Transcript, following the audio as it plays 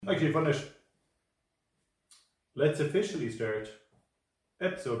Actually, finish. Let's officially start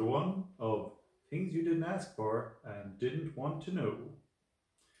episode 1 of Things You Didn't Ask For and Didn't Want to Know.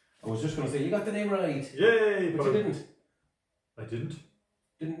 I was just going to say, you got the name right. Yay! But you didn't. I didn't.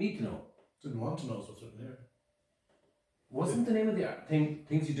 Didn't need to know. Didn't want to know what's written here. Wasn't the name of the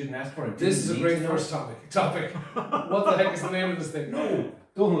things you didn't ask for? And This is a didn't great need to know? first topic. What the heck is the name of this thing? No,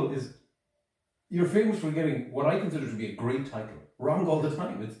 Donald is. You're famous for getting what I consider to be a great title wrong all the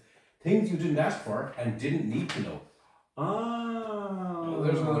time. It's things you didn't ask for and didn't need to know. Well,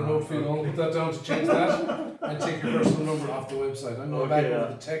 there's another note for you. I'll put that down to change that and take your personal number off the website. I'm going back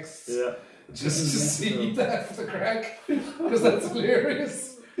over the texts just to see that for the crack because that's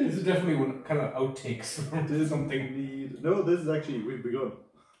hilarious. This is definitely one kind of outtakes from something. No, this is actually, we've begun.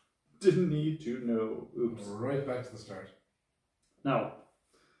 Didn't need to know. Oops. Right back to the start. Now,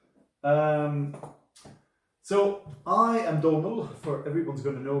 so I am Donal, for everyone's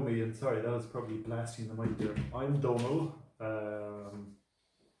going to know me, and sorry, that was probably blasting the mic there. I'm Donal.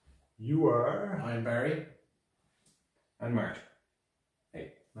 You are? I'm Barry. And Mark.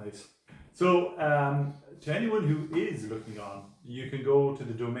 Hey. Nice. So, to anyone who is looking on, you can go to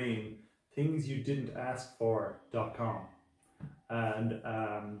the domain thingsyouDidn'tAskFor.com, and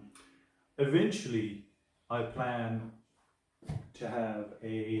eventually I plan to have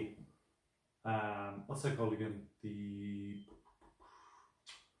a what's that called again? The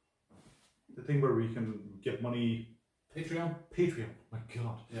thing where we can get money. Patreon. My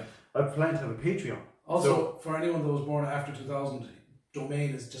God. Yeah. I plan to have a Patreon. Also, for anyone that was born after 2000,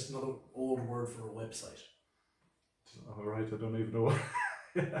 domain is just another old word for a website. All right, I don't even know.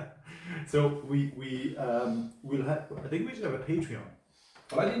 So we'll have. I think we should have a Patreon.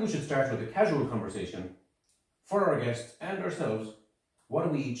 Well, I think we should start with a casual conversation for our guests and ourselves. What do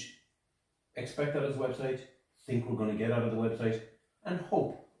we each expect out of the website, think we're going to get out of the website, and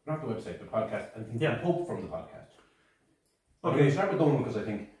hope, not the website, the podcast, and think we hope from the podcast. I'm going to start with Donal because I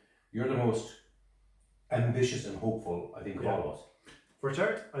think you're the most ambitious and hopeful, I think, of all of us. For a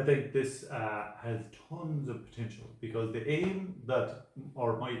start, I think this has tons of potential because the aim that,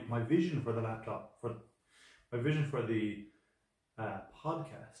 or my vision for the laptop, my vision for the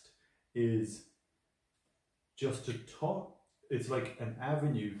podcast is just to talk. It's like an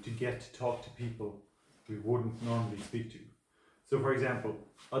avenue to get to talk to people we wouldn't normally speak to. So, for example,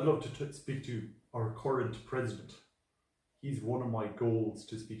 I'd love to speak to our current president. He's one of my goals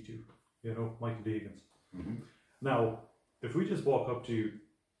to speak to, Michael D. Higgins. Mm-hmm. Now, if we just walk up to,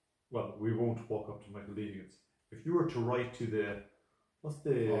 well, we won't walk up to Michael D. Higgins. If you were to write to the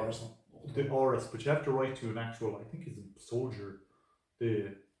Oris, but you have to write to an actual, I think he's a soldier. I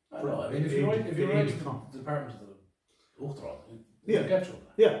know. I mean, if you write to the Department of the Uachtaráin, you'd get to him.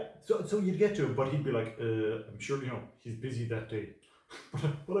 Yeah, so you'd get to him, but he'd be like, I'm sure, he's busy that day.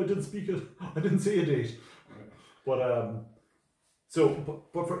 but I didn't speak it. I didn't say a date. But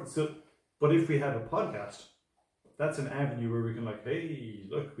but if we have a podcast, that's an avenue where we can hey,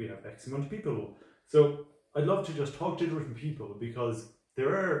 look, we have X amount of people. So I'd love to just talk to different people because there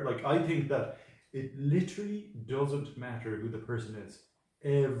are, I think that it literally doesn't matter who the person is.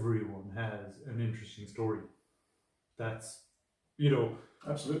 Everyone has an interesting story. That's,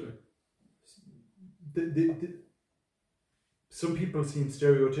 Absolutely. Some people seem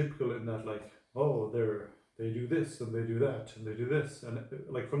stereotypical in that, they do this and they do that and they do this, and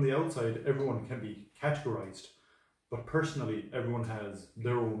from the outside everyone can be categorized, but personally everyone has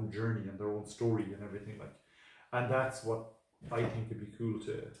their own journey and their own story and everything, and that's what I think would be cool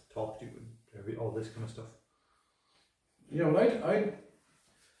to talk to and all this kind of stuff.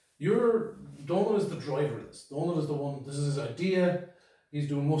 Donal is the driver of this. Donal is the one. This is his idea. He's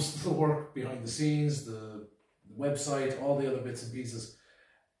doing most of the work behind the scenes, the website, all the other bits and pieces.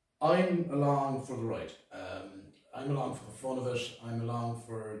 I'm along for the ride. I'm along for the fun of it. I'm along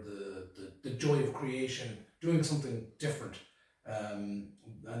for the joy of creation, doing something different. And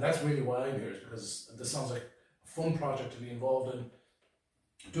that's really why I'm here, is because this sounds like a fun project to be involved in,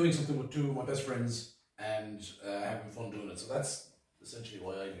 doing something with two of my best friends and having fun doing it. So that's essentially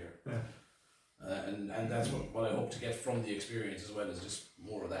why I'm here. Yeah. And that's what I hope to get from the experience as well, is just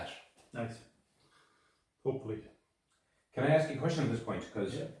more of that. Nice. Hopefully. Can I ask you a question at this point?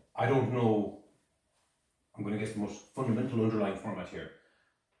 Because I don't know, I'm going to guess the most fundamental underlying format here.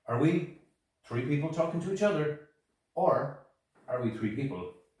 Are we three people talking to each other, or are we three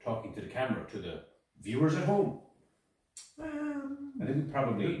people talking to the camera, to the viewers at home? I think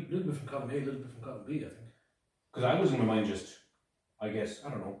probably... A little bit from column A, a little bit from column B, I think. Because I was in my mind just, I guess, I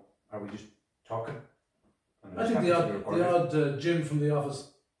don't know, are we just talking? I think the odd Jim from the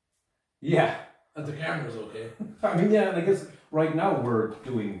office Yeah. at the camera's okay. I mean, yeah, and I guess right now we're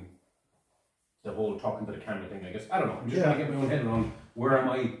doing the whole talking to the camera thing, I guess. I don't know. I'm just trying to get my own head around where am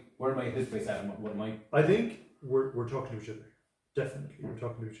I headspace at and what am I. I think we're talking to each other. Definitely, we're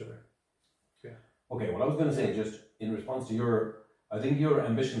talking to each other. Yeah. Okay, well I was going to say, just in response to I think your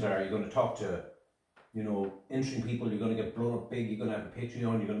ambitions are, you're going to talk to, interesting people, you're going to get blown up big, you're going to have a Patreon,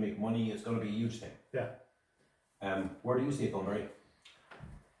 you're going to make money, it's going to be a huge thing. Yeah. Where do you see it going, Barry?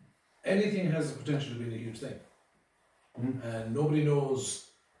 Anything has the potential to be a huge thing. And nobody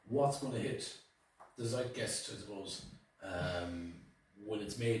knows what's going to hit the zeitgeist, I suppose, when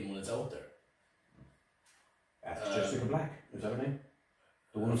it's made and when it's out there. That's Jessica Black, is that her name?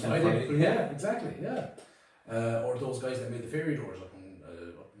 The one who sent I Friday? think, yeah, exactly, yeah. Or those guys that made the fairy doors up in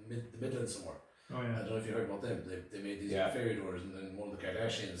the Midlands somewhere. Oh I yeah. don't know if you heard about them. They made these fairy doors, and then one of the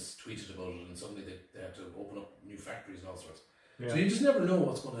Kardashians tweeted about it, and suddenly they had to open up new factories and all sorts. Yeah. So you just never know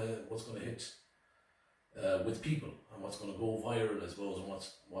what's gonna hit with people and what's gonna go viral, I suppose, and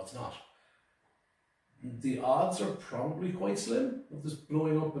what's not. The odds are probably quite slim of this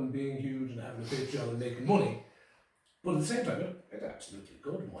blowing up and being huge and having a Patreon and making money. But at the same time, it's absolutely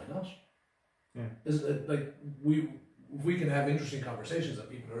good, and why not? Yeah. Is it like if we can have interesting conversations that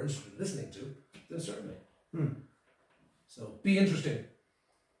people are interested in listening to, then certainly. So be interesting.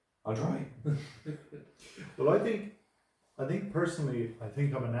 I'll try. Well, I think personally,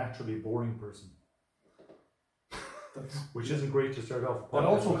 I'm a naturally boring person, which isn't great to start off. That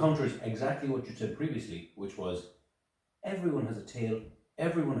also counters exactly what you said previously, which was everyone has a tale,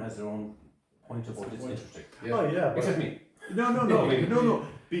 everyone has their own point of what is interesting. Yeah. Oh yeah, Except me. No,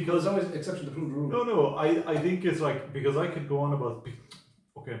 because There's always exception to prove the rule. No, I think it's like, because I could go on about,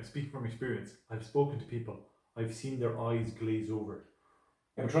 okay, I'm speaking from experience. I've spoken to people. I've seen their eyes glaze over.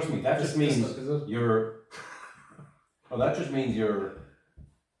 Yeah, but trust me, that just means you're. Well, that just means you're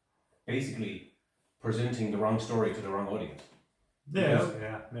basically presenting the wrong story to the wrong audience.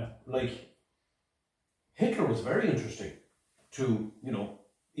 Yeah. Like, Hitler was very interesting to,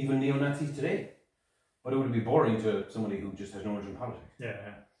 even neo-Nazis today. But it would be boring to somebody who just has no interest in politics. Yeah.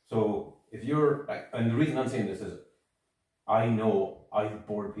 So if you're, and the reason I'm saying this is, I know I've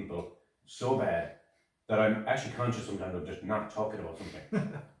bored people so bad that I'm actually conscious sometimes of just not talking about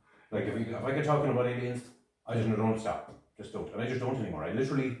something. Like if I get talking about aliens, I just don't stop. Just don't. And I just don't anymore. I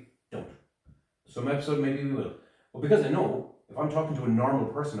literally don't. Some episode maybe we will. But because I know if I'm talking to a normal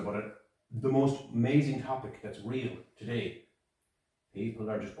person about it, the most amazing topic that's real today, people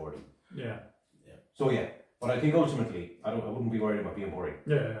are just bored. Yeah. So yeah, but I think ultimately I wouldn't be worried about being boring.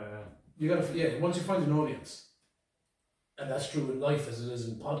 Yeah. You gotta, once you find an audience, and that's true in life as it is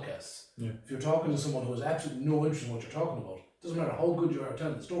in podcasts. Yeah. If you're talking to someone who has absolutely no interest in what you're talking about, doesn't matter how good you are at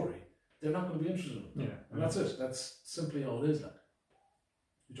telling the story, they're not going to be interested in it. Yeah. And that's it. That's simply how it is. Like,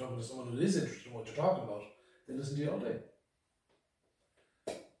 you're talking to someone who is interested in what you're talking about, they listen to you all day.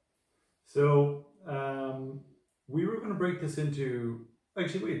 So we were going to break this into.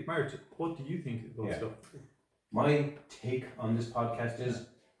 Actually, wait, Mart, what do you think about stuff? My take on this podcast is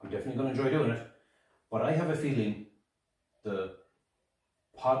I'm definitely going to enjoy doing it, but I have a feeling the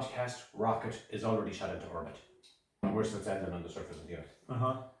podcast rocket is already shot into orbit. And we're still standing on the surface of the earth.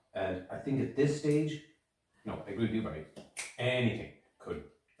 And I think at this stage, no, I agree with you, Barry, anything could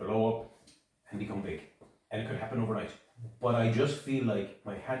blow up and become big. And it could happen overnight. But I just feel like,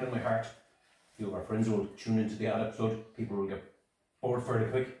 my hand on my heart, a few of our friends will tune into the odd episode, people will get bored fairly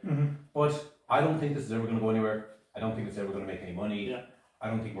quick. But I don't think this is ever going to go anywhere. I don't think it's ever going to make any money. Yeah. I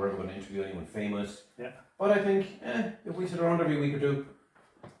don't think we're ever going to interview anyone famous. Yeah. But I think, if we sit around every week or two,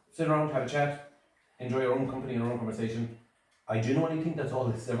 sit around, have a chat, enjoy our own company and our own conversation, I genuinely think that's all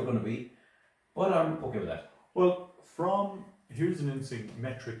this is ever going to be. But I'm okay with that. Well, here's an interesting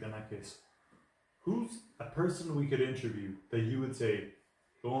metric in that case. Who's a person we could interview that you would say,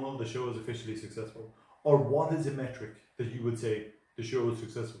 oh no, the show is officially successful? Or what is a metric that you would say the show is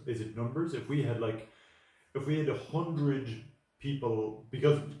successful? Is it numbers? If we had 100 people,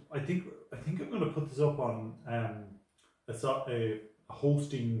 because I think I'm going to put this up on a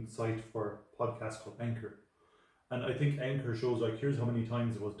hosting site for podcasts called Anchor, and I think Anchor shows here's how many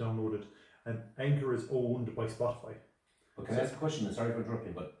times it was downloaded, and Anchor is owned by Spotify. But can I ask a question? And sorry for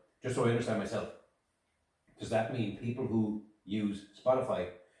interrupting, but just so I understand myself, does that mean people who use Spotify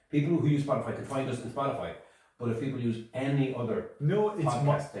can find us in Spotify? But if people use any other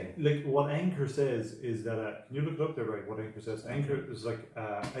podcast thing, like what Anchor says is that can you look it up there, right? What Anchor says? Anchor is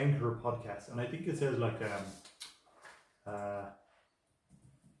Anchor podcast, and I think it says I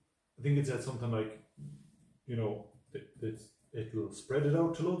think it says something like, it's it'll spread it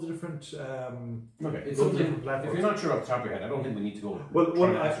out to loads of different Okay, it's loads of something. different If platforms. you're not sure off the top of your head, I don't think we need to go Well,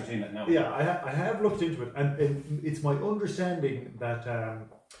 trying to I- ascertain that now. Yeah, I have looked into it, and it's my understanding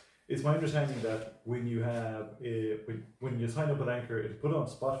that when you have when you sign up with Anchor, it'll put on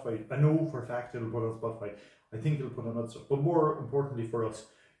Spotify. I know for a fact it'll put on Spotify. I think it'll put on other stuff. But more importantly for us,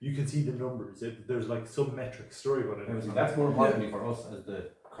 you can see the numbers. There's like some metric story about it. Obviously, that's more importantly for us as the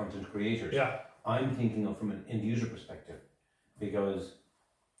content creators. Yeah, I'm thinking of from an end user perspective, because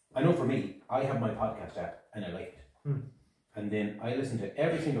I know for me, I have my podcast app and I like it. And then I listen to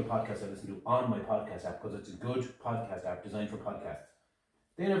every single podcast I listen to on my podcast app because it's a good podcast app designed for podcasts.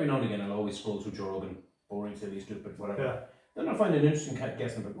 Then every now and again I'll always scroll through Joe Rogan, boring, silly, stupid, whatever. yeah. Then I'll find an interesting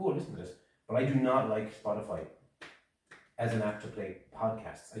guest and I'm like, oh, listen to this. But I do not like Spotify as an app to play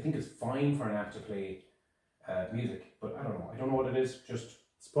podcasts. I think it's fine for an app to play music, but I don't know. I don't know what it is. Just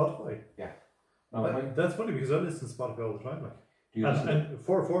Spotify. no. That's funny because I listen to Spotify all the time, like, Do you listen to and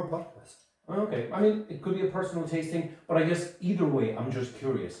for podcasts. Okay, I mean, it could be a personal taste thing, but I guess either way, I'm just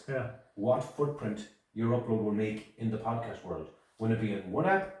curious Yeah. what footprint your upload will make in the podcast world. Will it be in one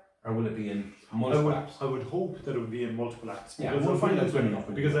app or will it be in multiple apps? I would hope that it would be in multiple apps. Yeah, because we'll find out soon enough.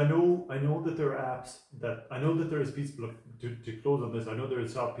 Because I know that there are apps that I know that there is pieces to close on this. I know there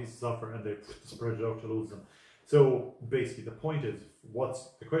is a piece of software and they spread it out to loads of them. So basically, the point is,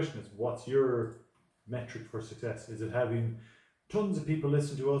 what's your metric for success? Is it having tons of people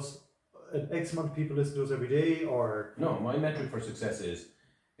listen to us, an X amount of people listen to us every day, or No, my metric for success is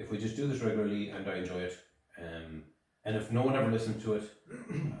if we just do this regularly and I enjoy it, and if no one ever listens to it,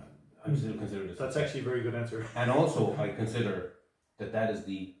 I'm still considered a that's success. actually a very good answer. And also, I consider that is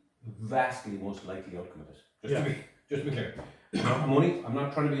the vastly most likely outcome of it. Just to be clear. I'm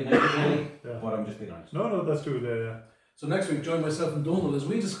not trying to be a negative, Yeah. but I'm just being honest. No, that's true. So next week, join myself and Donald as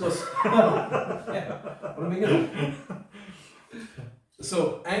we discuss. But I mean, you know,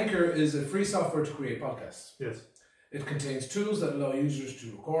 So Anchor is a free software to create podcasts. Yes. It contains tools that allow users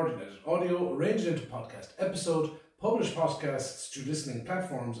to record and edit audio, arrange it into podcast episode, publish podcasts to listening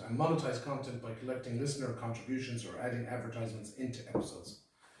platforms, and monetize content by collecting listener contributions or adding advertisements into episodes.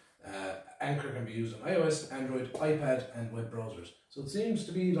 Anchor can be used on iOS, Android, iPad, and web browsers. So it seems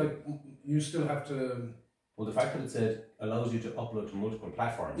to be like you still have to. well, the fact that it said allows you to upload to multiple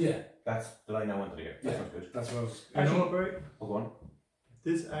platforms, Yeah, that's the line I wanted to hear. That Yeah. sounds good. that's what I was. You know what, Barry? Oh, go on.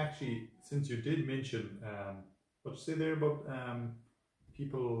 This actually, since you did mention, what did you say there about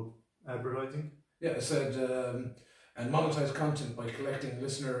people advertising? Yeah, it said and monetize content by collecting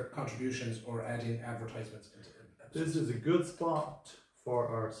listener contributions or adding advertisements into episodes. This is a good spot for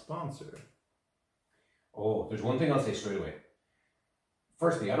our sponsor. Oh, there's one thing I'll say straight away.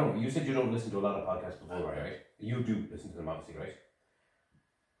 Firstly, I don't know, you said you don't listen to a lot of podcasts before, right? You do listen to them, obviously, right?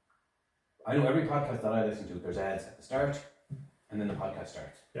 I know every podcast that I listen to, there's ads at the start, and then the podcast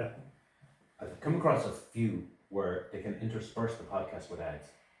starts. Yeah. I've come across a few where they can intersperse the podcast with ads.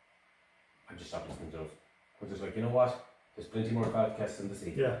 I've just stopped listening to those. Because it's like, you know what? There's plenty more podcasts in the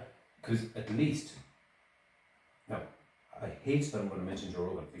sea. Yeah. Because at least, now, I hate that I'm going to mention Joe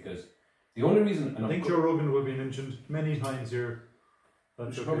Rogan, because the only reason... And I think Joe Rogan will be mentioned many times here. You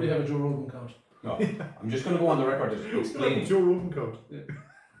That's should okay. probably have a Joe Rogan account. No, I'm just going to go on the record as explaining. Joe Rogan code.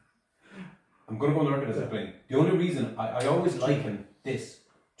 I'm going to go on the record as explaining. The only reason I always liken this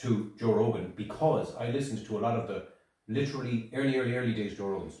to Joe Rogan because I listened to a lot of the literally early days Joe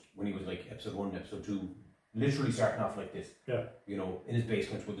Rogan's when he was like episode 1, episode 2, literally starting off like this. Yeah. You know, in his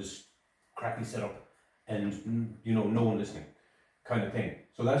basement with this crappy setup and, you know, no one listening kind of thing.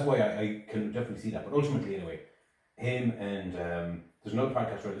 So that's why I can definitely see that. But ultimately, anyway, him and there's another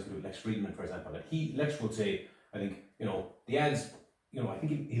podcast where I listen to Lex Friedman, for example, and Lex would say, I think, you know, the ads, you know, I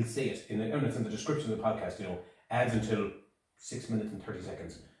think he'll say it it's in the description of the podcast, you know, ads until 6 minutes and 30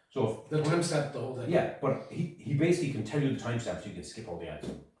 seconds. So The timestamp the whole thing. yeah, but he basically can tell you the timestamp so you can skip all the ads.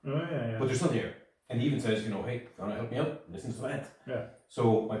 Oh, yeah. But there's still there. And he even says, you know, hey, if you want to help me out, listen to the ads. Yeah.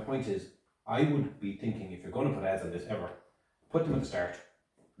 So my point is, I would be thinking if you're going to put ads on this ever, put them at the start,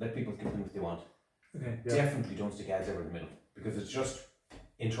 let people skip them if they want. Okay. Yeah. Definitely don't stick ads ever in the middle because it's just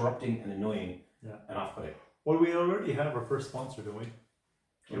interrupting and annoying and off-putting. Well, we already have our first sponsor, don't we?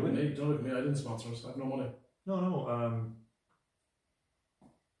 Do we? Don't look at me, I didn't sponsor us, I have no money. No.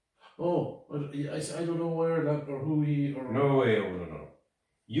 Oh, I don't know where that or who he or No way, no.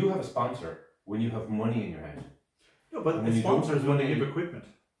 You have a sponsor when you have money in your hand. No, but And the when you don't sponsors have when they money- give equipment.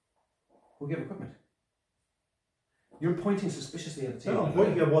 Who give equipment? You're pointing suspiciously at the table. No,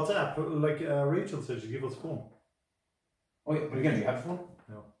 pointing at WhatsApp. Like Rachel said, she give us a phone. Oh yeah, but again, do you have a phone?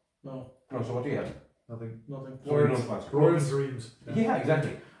 no, No, so what do you have? Nothing. nothing. So you're no sponsor. Broken Words. dreams. Yeah,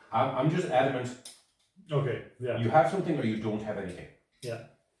 exactly. I'm just adamant. Okay, yeah. You have something or you don't have anything.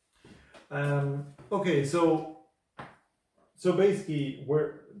 Okay, so basically,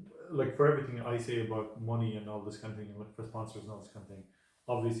 we're like, for everything I say about money and all this kind of thing, and look for sponsors and all this kind of thing.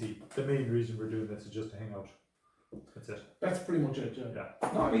 Obviously, the main reason we're doing this is just to hang out. That's it. That's pretty much it. Yeah.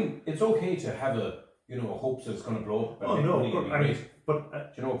 No, I mean, it's okay to have a hopes that it's going to blow up. Oh and no, money will be I mean, great. but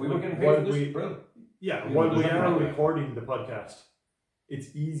Do you know, if we were getting while paid for this, we- brilliant. yeah, You know, while there's we nothing are wrong with it. recording the podcast,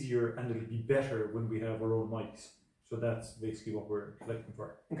 it's easier and it'll be better when we have our own mics. So that's basically what we're looking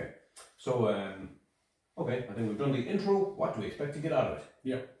for. So, okay, I think we've done the intro. What do we expect to get out of it?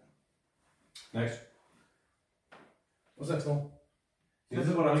 Yeah. Next. What's that, Tom? This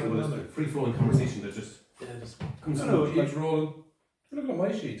is what I like about this free-flowing conversation that just Yeah, just comes No, out. keeps rolling. Look at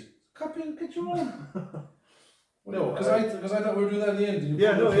my sheet. Copy and get your own. No, because I thought we were doing that at the end. And you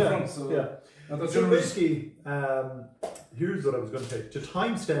Yeah, put it no, up the yeah, front, so yeah. I thought So you were- basically, here's what I was going to say. To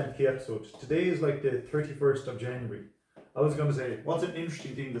timestamp the episode, today is like the 31st of January. I was going to say, what's an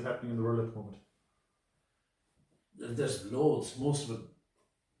interesting thing that's happening in the world at the moment? There's loads, most of it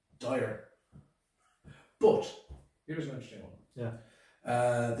dire. But here's an interesting one. Yeah.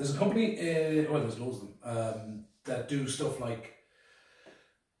 There's a company, well, there's loads of them, that do stuff like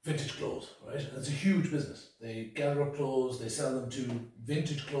vintage clothes, right? And it's a huge business. They gather up clothes, they sell them to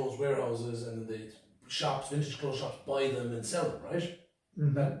vintage clothes warehouses, and the vintage clothes shops buy them and sell them, right?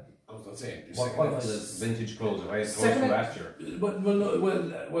 That goes without saying. What qualifies as vintage clothes? If I had clothes Second- from last year.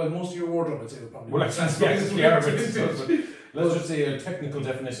 Well, most of your wardrobe, I'd say, would probably Well, be yes, classified we are as vintage vintage. clothes, but let's just say a technical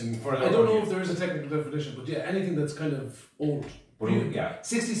definition for that. I don't know if there is a technical definition, but yeah, anything that's kind of old. But yeah.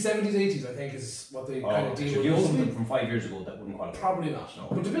 60s, 70s, 80s, I think, is what they kind of Oh, deal so with. give us Mostly. something from 5 years ago that wouldn't qualify. Probably not. No.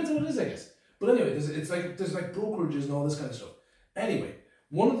 But depends on what it is, I guess. But anyway, there's like brokerages and all this kind of stuff. Anyway,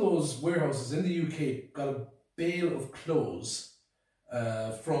 one of those warehouses in the UK got a bale of clothes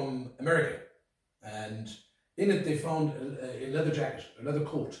from America, and in it they found a leather jacket, a leather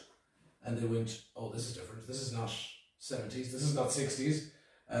coat, and they went, "Oh, this is different. This is not 70s. This is not 60s.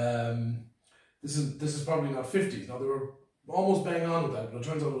 This is probably not 50s." Now they were almost bang on with that, but it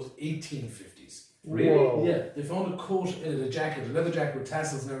turns out it was 1850s. Really? Whoa. Yeah, they found a coat in it, a jacket, a leather jacket with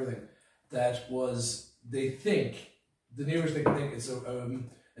tassels and everything. That was, they think, the nearest they can think is an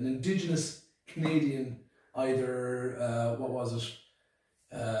indigenous Canadian, either what was it,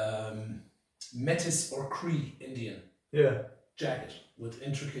 Metis or Cree Indian Yeah. jacket with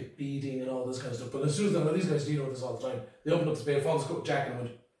intricate beading and all this kind of stuff. But as soon as these guys deal with this all the time, they opened up the bale, found this coat jacket, and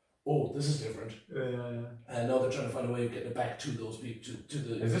went, "Oh, this is different." And now they're trying to find a way of getting it back to those people, to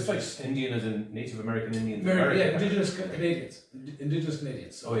the. Is this like Indian as in Native American Indians? Yeah, indigenous Canadians. Indigenous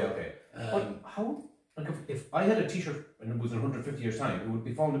Canadians. So, Oh yeah, okay. But how? Like if I had a T-shirt and it was in 150 years' time, it would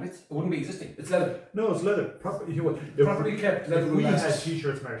be falling to bits. It wouldn't be existing. it's leather. No, it's leather. You know what? Properly kept leather. If we will had last.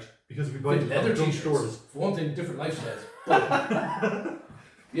 t-shirts, Mart, because we buy them Leather from t-shirts. stores. For one thing, different lifestyles. But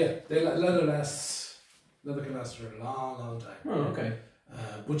yeah, leather lasts. Leather can last for a long, long time. Oh, okay.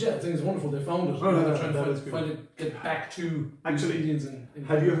 But yeah, I think it's wonderful. They found it. Oh, Now they're yeah, trying that to is find, good. find it, get back to Actually, Indians in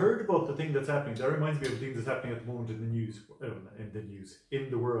Have you heard about the thing that's happening? That reminds me of the thing that's happening at the moment in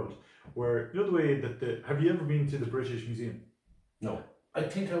the world, where you know the way that have you ever been to the British Museum? No. I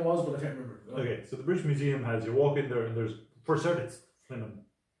think I was, but I can't remember. Okay, so the British Museum you walk in there and there's, for certain,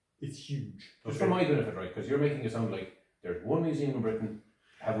 it's huge. Just for my benefit, right? Because you're making it sound like there's one museum in Britain.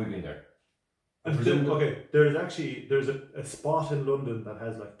 Have we been there? And there's a spot in London that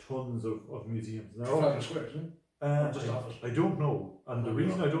has like tons of museums. Now, Trafalgar Square, isn't it? Just off it. I don't know, and the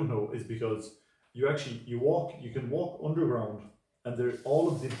reason I don't know is because you can walk underground, and all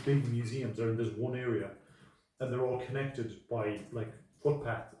of the big museums are in this one area, and they're all connected by like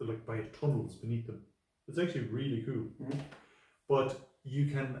footpaths, like by tunnels beneath them. It's actually really cool. Mhm. But you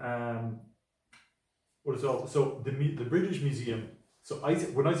can so the British Museum. So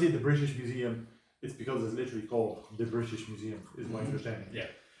when I say the British Museum, it's because it's literally called the British Museum, is my understanding. Yeah.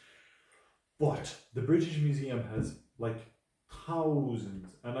 But the British Museum has like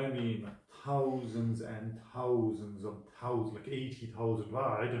thousands, and I mean thousands and thousands of thousands, like 80,000.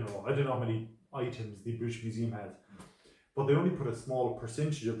 I don't know how many items the British Museum has. But they only put a small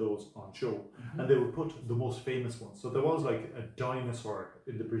percentage of those on show, and they would put the most famous ones. So there was like a dinosaur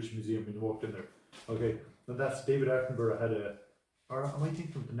in the British Museum when you walked in there. Okay, and that's David Attenborough had or am I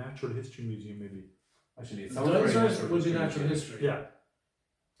thinking of the Natural History Museum maybe? Actually, it sounds very Dinosaurs natural would be history. natural history. Yeah.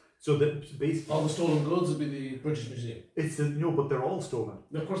 So basically, All the stolen goods would be the British Museum. but they're all stolen.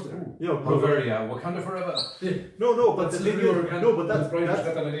 No, of course they are. Yeah, Oh, very Wakanda forever. no, but That's the thing literally is, where no, but the British that's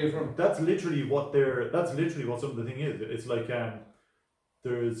got that idea from. that's literally what some of the thing is. It's like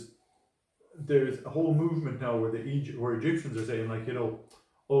there's a whole movement now where where Egyptians are saying like,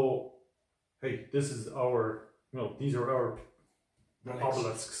 hey, this is our, these are our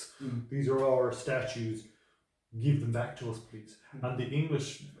obelisks, these are our statues, give them back to us, please. And the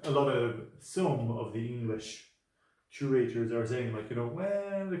English, some of the English curators are saying, like,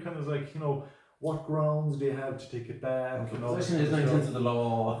 well, they're kind of like, what grounds do you have to take it back? Possession is 9/10 of the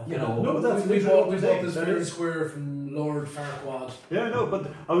law, No, but that's we bought this that fair is- square from Lord Farquaad. Yeah, no,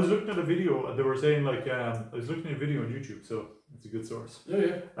 but I was looking at a video and they were saying, like, I was looking at a video on YouTube, so it's a good source.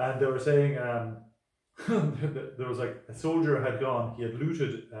 Yeah. And they were saying, there was like a soldier had gone, he had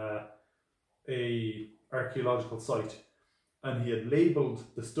looted a archaeological site, and he had labelled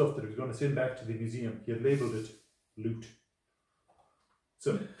the stuff that he was going to send back to the museum, he had labelled it loot.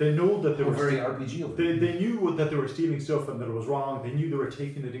 So they know that they were very RPG of it. they knew that they were stealing stuff and that it was wrong. They knew they were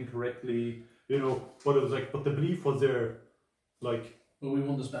taking it incorrectly, but it was like, but the belief was there, like, well, we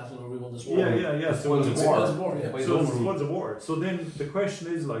won this battle or we won this war. yeah. So Spoils of Spoils war. of war, yeah. So it's spoils of war. So then the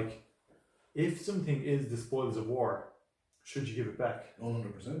question is, like, if something is the spoils of war, should you give it back?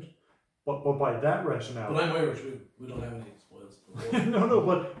 100%. But by that rationale, But I'm Irish. We don't have any spoils of war. no.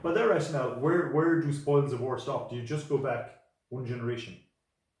 But by that rationale, where do spoils of war stop? Do you just go back one generation?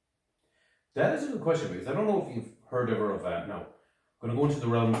 That is a good question, because I don't know if you've heard ever of that. Now, I'm going to go into the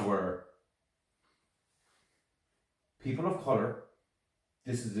realms where people of colour,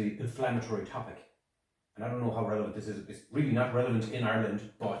 this is the inflammatory topic. And I don't know how relevant this is. It's really not relevant in Ireland,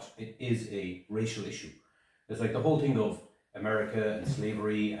 but it is a racial issue. It's like the whole thing of America and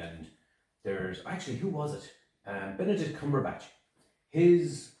slavery, and there's, actually, who was it? Benedict Cumberbatch.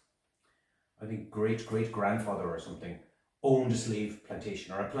 His, I think, great-great-grandfather or something owned a slave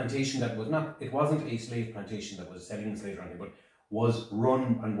plantation, or a plantation that was not, it wasn't a slave plantation that was selling slaves or anything, but was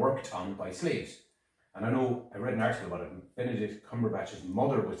run and worked on by slaves. And I know, I read an article about it, and Benedict Cumberbatch's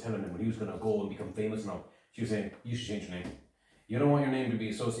mother was telling him when he was going to go and become famous now, she was saying, you should change your name. You don't want your name to be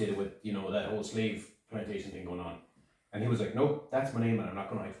associated with, that whole slave plantation thing going on. And he was like, nope, that's my name and I'm not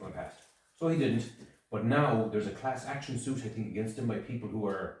going to hide from my past. So he didn't. But now there's a class action suit, I think, against him by people who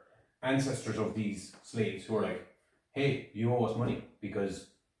are ancestors of these slaves who are like, hey, you owe us money because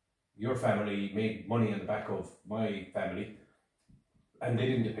your family made money on the back of my family and they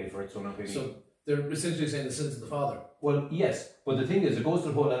didn't get paid for it, so now pay me. So they're essentially saying the sins of the father. Well, yes, but the thing is, it goes to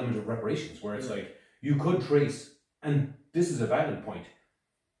the whole element of reparations, where it's like, you could trace, and this is a valid point,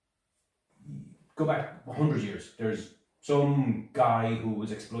 go back 100 years, there's some guy who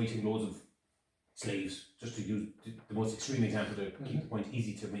was exploiting loads of slaves, just to use the most extreme example to keep the point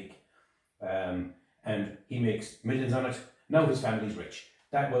easy to make, and he makes millions on it. Now his family's rich.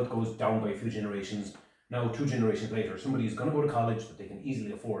 That wealth goes down by a few generations. Now 2 generations later, somebody is going to go to college that they can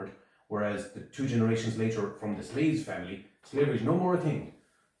easily afford, whereas the 2 generations later from the slave's family, slavery is no more a thing,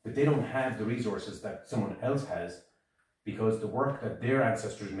 but they don't have the resources that someone else has because the work that their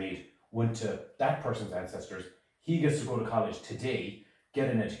ancestors made went to that person's ancestors. He gets to go to college today, get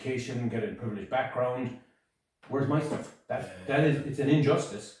an education, get a privileged background. Where's my stuff? It's an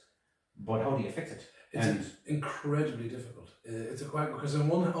injustice, but how do you fix it? It's incredibly difficult. It's a quite, because on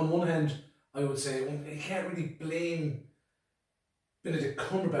one hand, I would say, well, you can't really blame Benedict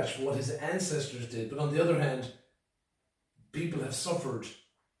Cumberbatch for what his ancestors did, but on the other hand, people have suffered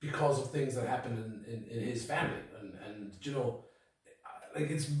because of things that happened in his family, and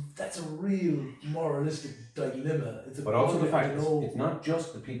that's a real moralistic dilemma. But also the fact it's not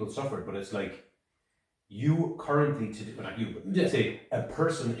just that people suffered, but it's like you currently today, well, not you, but say a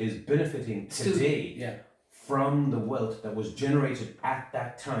person is benefiting today from the wealth that was generated at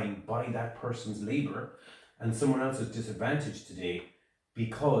that time by that person's labor, and someone else is disadvantaged today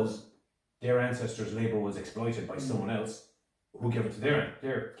because their ancestors' labor was exploited by someone else who gave it to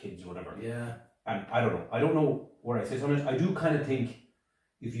their kids or whatever. Yeah. And I don't know where I sit on it. I do kind of think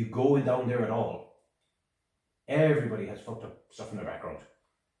if you go down there at all, everybody has fucked up stuff in their background.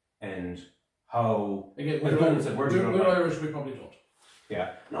 And how... Again, we're Irish, we probably don't.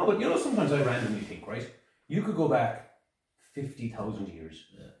 Yeah. No, but sometimes I randomly think, right? You could go back 50,000 years.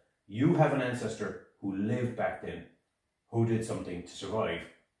 Yeah. You have an ancestor who lived back then, who did something to survive,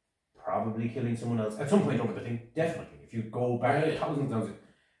 probably killing someone else at some point over the thing, definitely. If you go back thousands,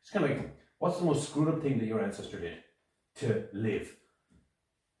 it's kind of like, what's the most screwed up thing that your ancestor did to live?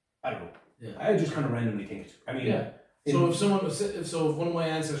 I don't know. Yeah. I just kind of randomly think it. I mean, So if one of my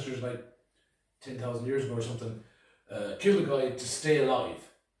ancestors, like 10,000 years ago or something, killed a guy to stay alive,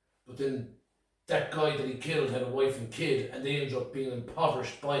 but then that guy that he killed had a wife and kid, and they ended up being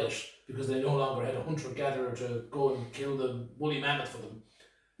impoverished by it because they no longer had a hunter-gatherer to go and kill the woolly mammoth for them.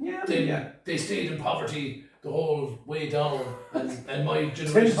 They stayed in poverty the whole way down, and my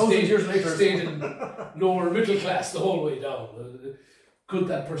generation stayed in lower middle class the whole way down. could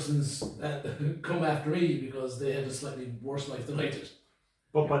that person's come after me because they had a slightly worse life than I did?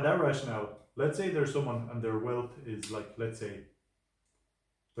 But by that rationale, let's say there's someone and their wealth is like, let's say,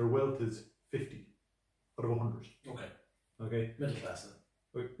 their wealth is 50 out of 100. Okay. Okay. Middle class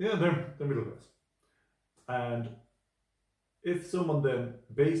then. Yeah, they're middle class. And if someone then,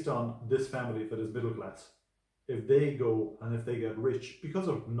 based on this family that is middle class, if they go and if they get rich because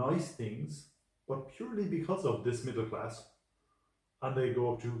of nice things, but purely because of this middle class, and they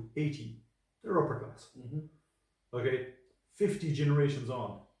go up to 80, they're upper class. Mm-hmm. Okay, 50 generations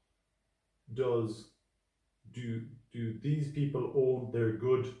on, do these people owe their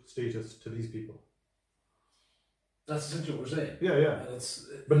good status to these people? That's essentially what we're saying. Yeah. And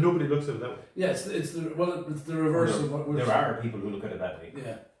But nobody looks at it that way. yeah, it's the reverse of what we're There saying. are people who look at it that way.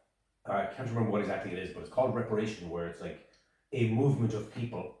 Yeah. I can't remember what exactly it is, but it's called reparation, where it's like a movement of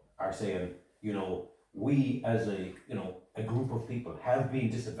people are saying, we as a group of people have been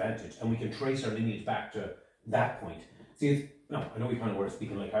disadvantaged, and we can trace our lineage back to that point. See, I know we kind of were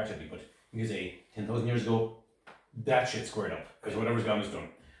speaking lightheartedly, but you can say 10,000 years ago, that shit squared up because whatever's gone is done.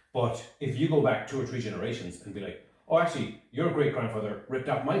 But if you go back 2 or 3 generations and be like, oh, actually, your great grandfather ripped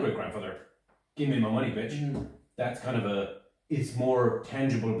off my great grandfather, give me my money, bitch. That's kind of it's more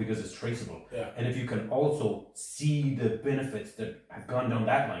tangible because it's traceable. Yeah. And if you can also see the benefits that have gone down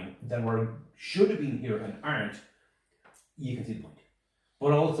that line that should have been here and aren't, you can see the point.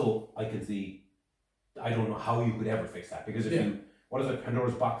 But also, I can see, I don't know how you could ever fix that, because if you, what is it,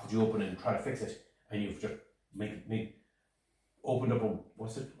 Pandora's box that you open and try to fix it, and you've just opened up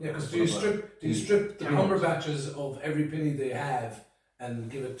what's it? Yeah, because do you strip the Cumberbatches of every penny they have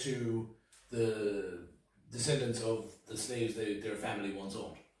and give it to the descendants of the slaves their family once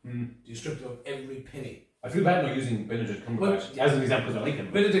owned? Do you strip them of every penny? I feel bad not using Benedict Cumberbatch as an example because I like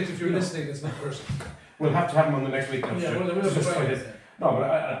him. Benedict, if you're listening, it's not person. We'll have to have him on the next week. We'll have to try it.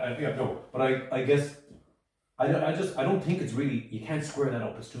 No, but I guess I don't think it's really, you can't square that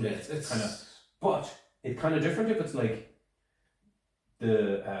up. It's too late. It's kind of, but it's kind of different if it's like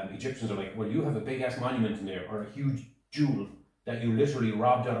the Egyptians are like, well, you have a big ass monument in there or a huge jewel that you literally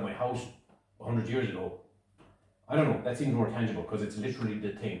robbed out of my house 100 years ago. I don't know. That seems more tangible because it's literally the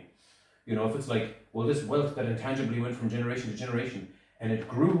thing. If it's like, well, this wealth that intangibly went from generation to generation and it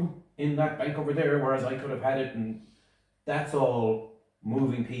grew in that bank over there, whereas I could have had it, and that's all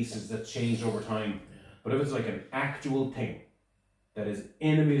moving pieces that changed over time. Yeah. But if it's like an actual thing that is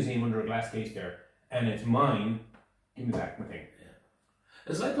in a museum under a glass case there, and it's mine, give me back my thing. Yeah.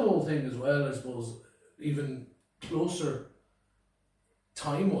 It's like the whole thing as well, I suppose, even closer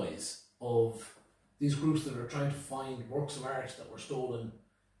time-wise, of these groups that are trying to find works of art that were stolen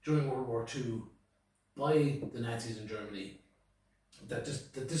during World War II by the Nazis in Germany that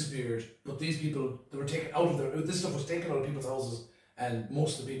disappeared, but these people, they were taken out of this stuff was taken out of people's houses, and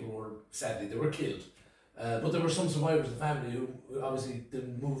most of the people were, sadly, they were killed. But there were some survivors of the family who obviously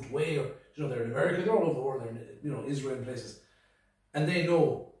didn't moved away, or they're in America, they're all over the world, they're in Israel and places, and they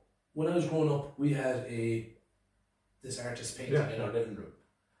know. When I was growing up, we had this artist painting in our living room,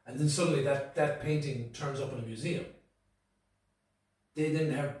 and then suddenly that painting turns up in a museum. They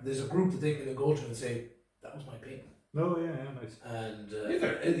then there's a group that they can go to and say, that was my painting. Oh yeah, nice. And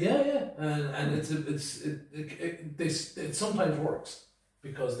and it sometimes works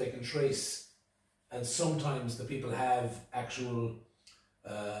because they can trace, and sometimes the people have actual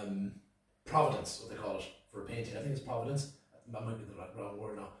provenance, what they call it, for a painting. I think it's provenance. That might be the wrong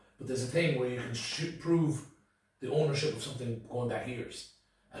word now. But there's a thing where you can prove the ownership of something going back years,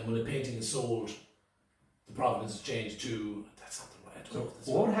 and when a painting is sold, the provenance is changed to that's not the right.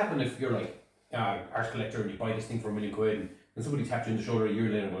 So what would happen if you're like art collector and you buy this thing for £1 million and somebody taps you in the shoulder a year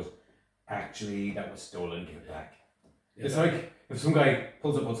later and goes, actually that was stolen, give it back. Yeah, it's like if some guy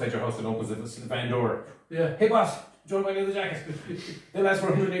pulls up outside your house and opens the van door. Yeah. Hey boss, do you want my leather jacket? They last for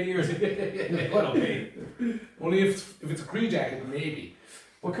 180 years. Well, okay. Only if it's a Cree jacket, maybe.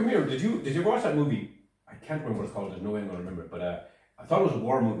 Well, come here. Did you watch that movie? I can't remember what it's called. There's no way I'm going to remember it. But I thought it was a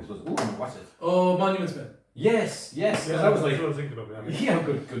war movie. So what's it? Oh, Monuments Men. Yes. Yeah, that was like, what I was thinking of. Yeah,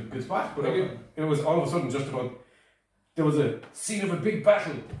 good spot. But it was all of a sudden just about, there was a scene of a big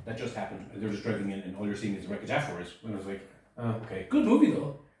battle that just happened, and they're just driving in, and all you're seeing is wreckage afterwards. And I was like, okay. Good movie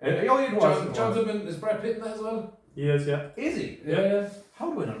though. It was. John Goodman, is Brad Pitt in that as well? Yes, yeah. Is he? Yeah.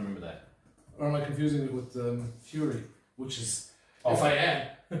 How do I not remember that? Or am I confusing it with Fury, which is, if I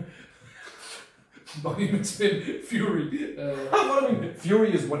am, Monuments Men, Fury. What I mean,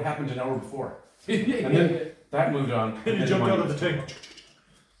 Fury is what happened an hour before. And then that moved on. And he jumped out of the tank.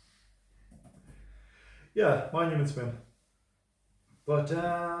 Yeah, Monuments Men. But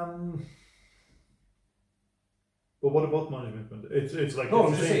But what about management? It's like No,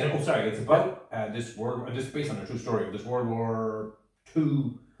 I'm it's just the same saying. thing. Oh, sorry. It's about this is based on a true story of this World War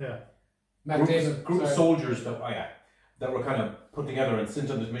II Matt Damon. group of sorry. soldiers that were kind of put together and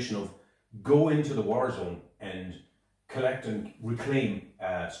sent on this mission of go into the war zone and collect and reclaim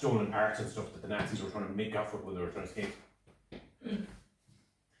stolen art and stuff that the Nazis were trying to make off with when they were trying to escape.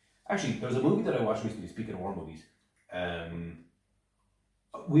 Actually, there was a movie that I watched recently, speaking of war movies.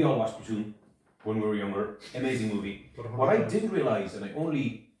 We all watched Platoon when we were younger. Amazing movie. What I didn't realise, and I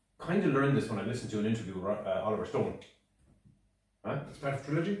only kind of learned this when I listened to an interview with Oliver Stone. It's part of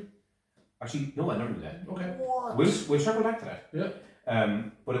trilogy. Actually, no, I never knew that. Okay. What? We'll circle back to that. Yeah.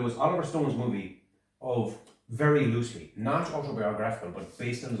 But it was Oliver Stone's movie of very loosely, not autobiographical, but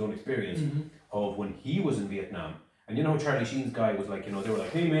based on his own experience of when he was in Vietnam. And you know, Charlie Sheen's guy was like, you know, they were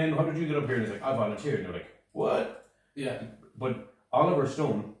like, hey man, how did you get up here? And he's like, I volunteered. And they're like, what? Yeah. But Oliver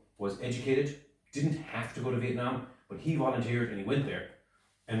Stone was educated, didn't have to go to Vietnam, but he volunteered and he went there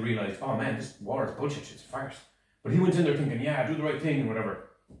and realised, oh man, this war is bullshit, it's a farce. But he went in there thinking, yeah, do the right thing and whatever.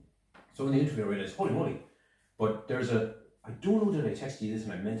 So in the interview I realised, holy moly. But there's I don't know that I texted you this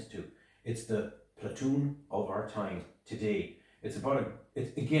and I meant to. It's the Platoon of our time today. It's about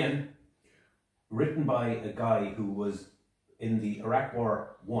it's again written by a guy who was in the Iraq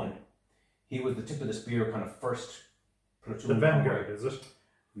War 1. He was the tip of the spear kind of first platoon. The Vanguard, is it?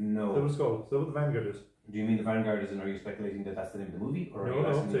 No. That was called. Is that what the Vanguard is? Do you mean the Vanguard is, and are you speculating that that's the name of the movie? Or are you No,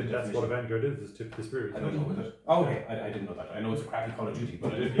 asking me I'm the saying that's what a definition? Vanguard is tip of the spear. I don't know, is it? Oh, okay, I didn't know that. I know it's a crappy Call of Duty,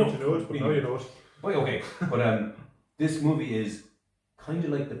 but I You didn't need to know it, but now you know it. But okay, but this movie is kind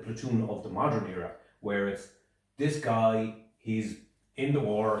of like the Platoon of the modern era, where it's this guy, he's in the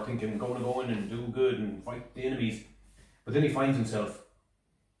war, thinking going to go in and do good and fight the enemies, but then he finds himself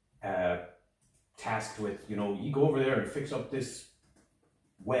tasked with, you know, you go over there and fix up this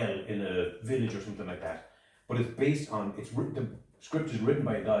well in a village or something like that. But it's based on, the script is written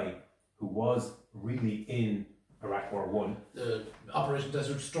by a guy who was really in Iraq War 1. The Operation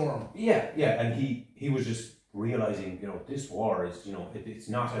Desert Storm. Yeah, and he was just realizing, you know, this war is, you know, it's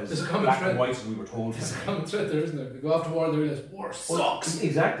not as There's a common black thread. and white as we were told. There's a common thread there, isn't there? They go off to war, they realize war sucks.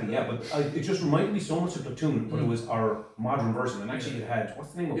 Exactly, yeah, but it just reminded me so much of Platoon, but it was our modern version, and actually it had,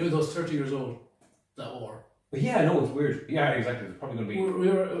 what's the name of You it? know, those 30 years old, that war. But yeah, no, it's weird. Yeah, exactly, it's probably going to be... We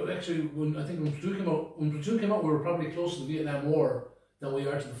were actually, when Platoon came out, we were probably closer to the Vietnam War than we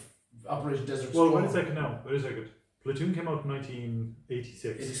are to the Operation Desert Well, Storm. wait a second now. Wait a second. Platoon came out in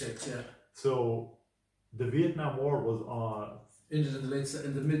 1986. 86, yeah. So the Vietnam War was on. Ended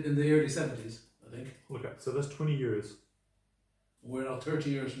in the early 70s, I think. Okay, so that's 20 years. We're now 30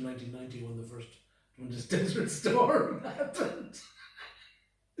 years from 1990 when this Desert Storm happened.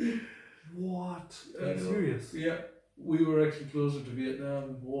 What? I Are you know. serious? Yeah, we were actually closer to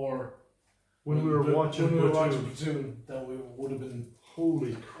Vietnam War When we were watching Platoon than we would have been.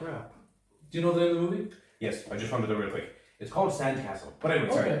 Holy crap. Do you know the name of the movie? Yes, I just found it out real quick. It's called Sandcastle. But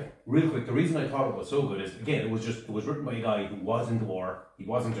anyway, sorry. Okay. Real quick, the reason I thought it was so good is, again, it was written by a guy who was in the war. He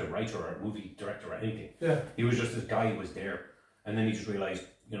wasn't a writer or a movie director or anything. Yeah. He was just this guy who was there. And then he just realised,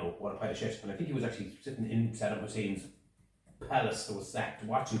 you know, what a pile of shit. And I think he was actually sitting in Saddam Hussein's palace that was sacked,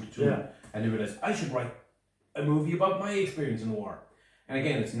 watching Platoon. Yeah. And he realised, I should write a movie about my experience in the war. And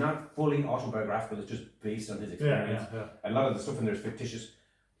again, it's not fully autobiographical, it's just based on his experience. Yeah. A lot of the stuff in there is fictitious,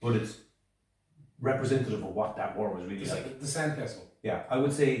 but it's representative of what that war was really like. The Sandcastle. Yeah, I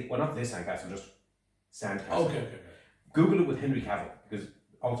would say, well, not this Sandcastle, just Sandcastle. Okay. Google it with Henry Cavill, because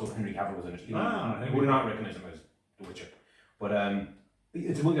also Henry Cavill was in it. You would not recognise him as The Witcher. But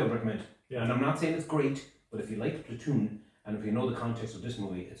it's a movie I would recommend. Yeah. And I'm not saying it's great, but if you like Platoon, and if you know the context of this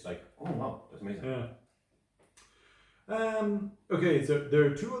movie, it's like, oh wow, that's amazing. Yeah. Okay, so there are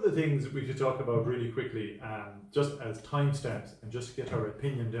two other things that we could talk about really quickly, just as timestamps and just to get our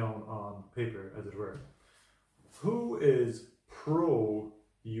opinion down on paper, as it were. Who is pro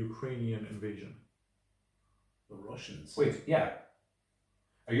Ukrainian invasion? The Russians. Wait, yeah.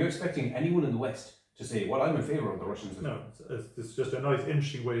 Are you expecting anyone in the West to say, well, I'm in favour of the Russians? No, it's just a nice,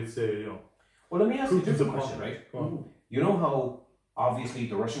 interesting way to say, you know. Well, let me ask you a Putin's different a question, puppet. right? Go on. You know how, obviously,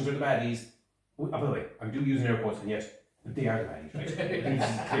 the Russians are the baddies. Oh, by the way, I'm do using air quotes, and yet, they are the baddies, right? I think this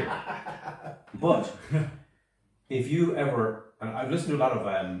is clear. But, if you ever, and I've listened to a lot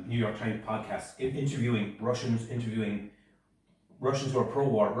of New York Times podcasts interviewing Russians who are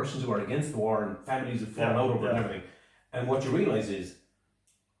pro-war, Russians who are against the war, and families have fallen out over it and everything. And what you realise is,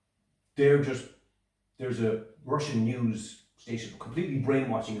 there's a Russian news station completely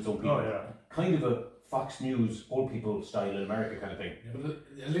brainwashing its own people. Oh, yeah. Kind of a Fox News, old people style in America kind of thing. Yeah,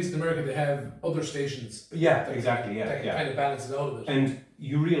 but at least in America they have other stations Yeah, exactly, that can yeah. kind of balance it out a bit. And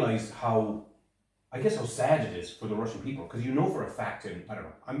you realise how I guess how sad it is for the Russian people, because you know for a fact I don't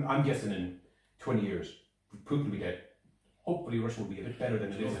know, I'm guessing in 20 years, Putin will be dead. Hopefully Russia will be a bit better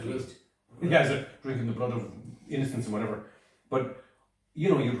than it is at least. Yeah, so drinking the blood of innocents and whatever. But, you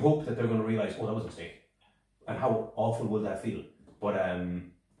know, you'd hope that they're going to realise, oh, that was a mistake. And how awful will that feel? But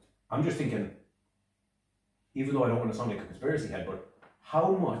I'm just thinking, even though I don't want to sound like a conspiracy head, but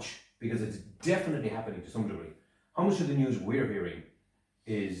how much, because it's definitely happening to some degree, how much of the news we're hearing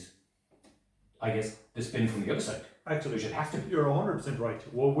is, I guess, the spin from the other side? Actually, Which it has to be. You're 100% right.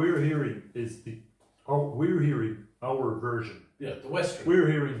 What we're hearing is we're hearing our version. Yeah, the Western. We're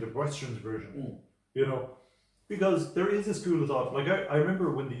hearing the Western's version. You know, because there is a school of thought. Like I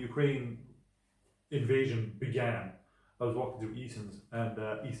remember when the Ukraine invasion began, I was walking through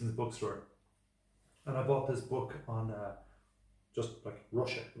Eason's bookstore, and I bought this book on just like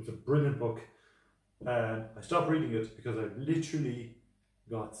Russia. It was a brilliant book, and I stopped reading it because I literally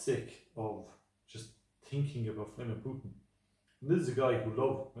got sick of just thinking about Vladimir Putin. And this is a guy who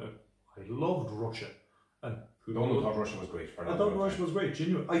I loved Russia, and Who thought Russia was great. I thought Russia was great.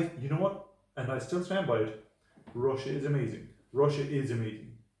 Genuine. You know what? And I still stand by it. Russia is amazing. Russia is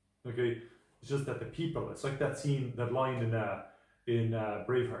amazing. Okay, it's just that the people. It's like that scene, that line in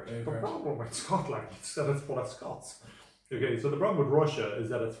Braveheart. The problem with Scotland is that it's full of Scots. Okay, so the problem with Russia is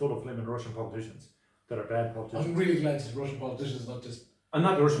that it's full of flaming Russian politicians that are bad politicians. I'm really glad it's Russian politicians, not just. And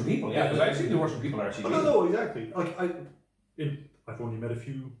not the Russian people, yeah, because I think the Russian people are actually. No, exactly. Like I've only met a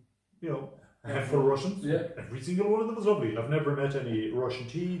few, a handful of Russians. Yeah. Every single one of them is lovely. I've never met any Russian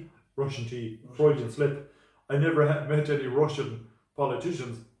tea, Freudian slip. I never met any Russian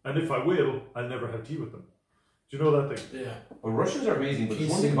politicians, and if I will, I'll never have tea with them. Do you know that thing? Yeah. Well, Russians are amazing, but there's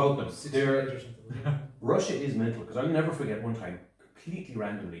one thing about them. Or something. Russia is mental, because I'll never forget one time, completely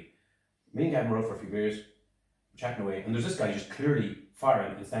randomly, me and Gavin were out for a few beers, chatting away, and there's this guy just clearly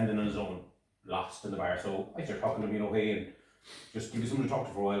firing and standing on his own, lost in the bar. So I started talking to him, hey, and just give you someone to talk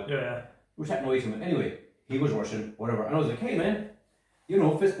to for a while. Yeah. We were chatting away to him. Anyway, he was Russian, whatever, and I was like, hey man,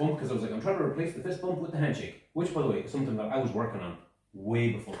 fist bump, because I was like, I'm trying to replace the fist bump with the handshake, which, by the way, is something that I was working on way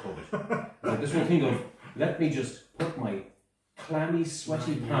before COVID. I was like, this whole thing of, let me just put my clammy,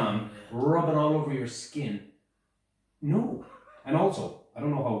 sweaty palm rubbing all over your skin. No. And also, I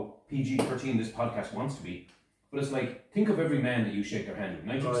don't know how PG-13 this podcast wants to be, but it's like, think of every man that you shake their hand with.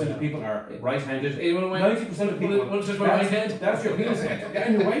 90% of people are right-handed. 90% of people, that's your penis hand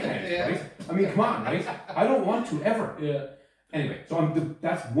and your right hand, right? I mean, come on, right? I don't want to ever. Yeah. Anyway, so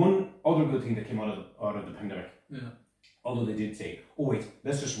that's one other good thing that came out of the pandemic. Yeah. Although they did say, oh wait,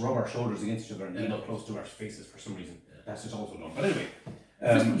 let's just rub our shoulders against each other and lean up close to our faces for some reason. That's just also done. But anyway,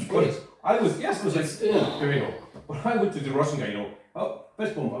 I was like, there you go. But I went to the Russian guy,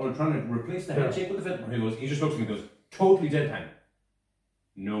 fist bump. I was trying to replace the handshake with the fist bump. He just looks at me and goes, totally deadpan.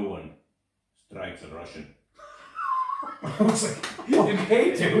 No one strikes a Russian. I was like,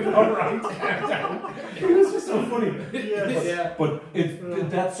 okay, dude, all right, calm down. It was just so funny. But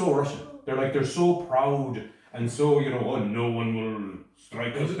that's so Russian. They're so proud. And so, no one will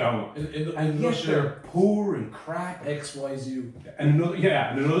strike us down. In yes, Russia, they're poor and crap. XYZ. And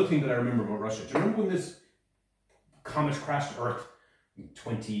another thing that I remember about Russia. Do you remember when this comet crashed Earth in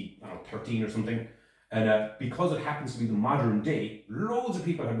 2013 or something? And because it happens to be the modern day, loads of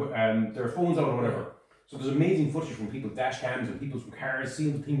people have their phones out or whatever. So there's amazing footage from people's dash cams and people's cars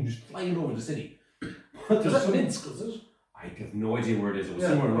seeing the thing just flying over the city. But Is that Minsk, is it? I have no idea where it is. It was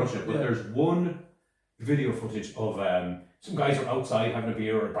somewhere in Russia. But there's one video footage of some guys are outside having a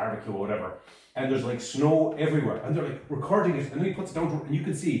beer or a barbecue or whatever, and there's like snow everywhere, and they're like recording it, and then he puts it down and you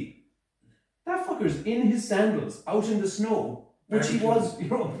can see that fucker's in his sandals out in the snow, which he was,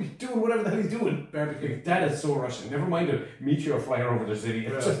 doing whatever the hell he's doing. Barbecue. That is so Russian. Never mind a meteor flying over the city.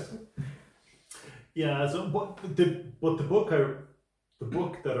 So but the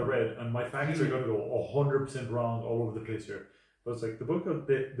book that I read, and my facts are going to go 100% wrong all over the place here, but it's like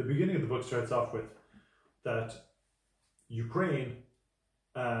the beginning of the book starts off with that Ukraine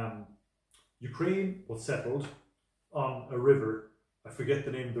was settled on a river. I forget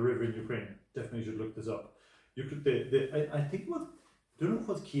the name of the river in Ukraine. Definitely should look this up. I think it was, I don't know if it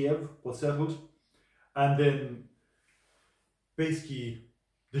was Kiev was settled, and then basically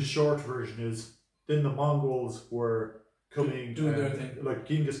the short version is then the Mongols were coming, doing their thing. Like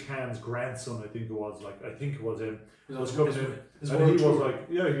Genghis Khan's grandson, I think it was him. Was coming coming in, his and world he tour. was like,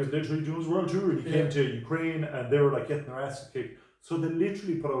 he was literally doing his world tour, and he came to Ukraine, and they were like getting their asses kicked. So they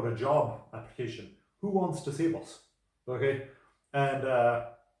literally put out a job application. Who wants to save us? Okay, and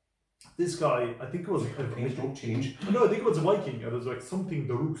this guy, I think it was Things don't change. No, I think it was a Viking. It was like something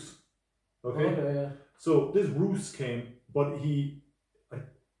the Rus. Okay, so this Rus came, but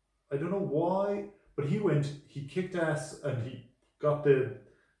I don't know why, But he kicked ass and he got the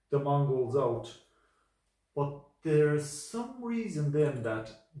Mongols out. But there's some reason then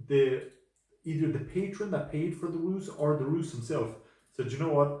that either the patron that paid for the Rus or the Rus himself said, you know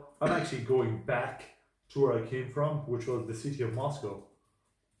what, I'm actually going back to where I came from, which was the city of Moscow.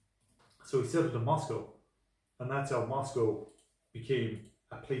 So he settled in Moscow, and that's how Moscow became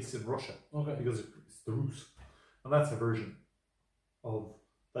a place in Russia. Okay. Because it's the Rus. And that's a version of,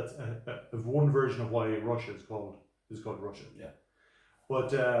 of one version of why Russia is called Russia. Yeah.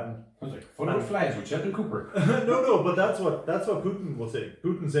 But I was like, fun with flags with Sheldon Cooper. no, but that's what Putin was saying.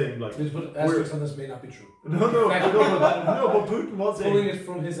 Putin's saying like, Please put asterisks on this, may not be true. No, but Putin was saying, Pulling it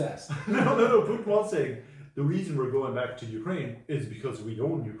from his ass. no, Putin was saying the reason we're going back to Ukraine is because we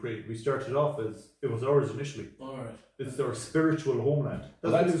own Ukraine. We started off as it was ours initially. All right. It's our spiritual homeland.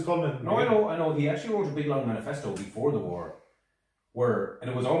 That's Well, what he was calling it. No, I know. He actually wrote a big long manifesto before the war, and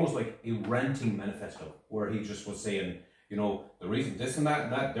it was almost like a ranting manifesto where he just was saying, you know, the reason this and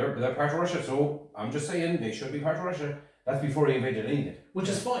that, they're part of Russia, so I'm just saying they should be part of Russia. That's before he invaded anything. Which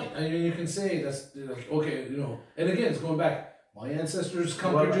is fine. I mean, you can say that's like, okay, you know, and again, it's going back, my ancestors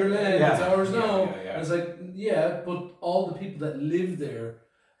conquered your land, it's ours now. Yeah. And it's like, yeah, but all the people that lived there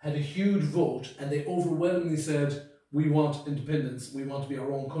had a huge vote and they overwhelmingly said, we want independence, we want to be our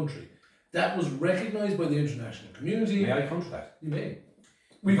own country. That was recognised by the international community. May I counter that? You may.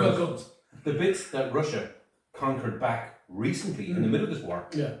 We've got guns. The bits that Russia conquered back recently in the middle of this war,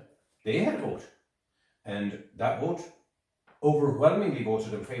 Yeah. they had a vote. And that vote overwhelmingly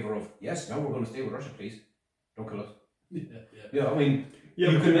voted in favour of, yes, now we're going to stay with Russia, please. Don't kill us. Yeah, I mean, you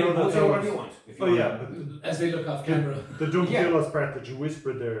but can make know votes that whatever was- you want. If you Oh want. yeah, but As they look off camera. the don't Yeah. kill us part that you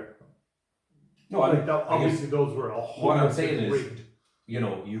whispered there. No, Like that, I guess obviously those were what I'm saying is- rigged. you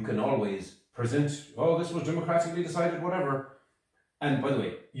know, you can always present, oh, this was democratically decided, whatever. And by the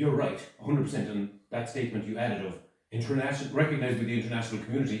way, you're right, 100%. And that statement you added of international, recognized by the international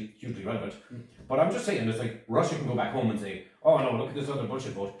community, hugely relevant. But I'm just saying, it's like Russia can go back home and say, oh no, look at this other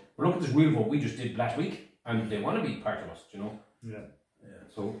bullshit vote, but look at this real vote we just did last week, and they want to be part of us, you know? Yeah.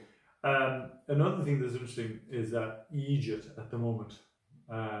 So, Another thing that's interesting is that Egypt at the moment.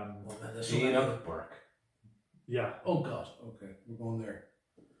 Oh man, there's so many. Enoch Burke. Yeah. Oh God. Okay, we're going there.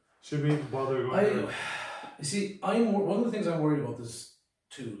 Should we bother going there? You see, one of the things I'm worried about this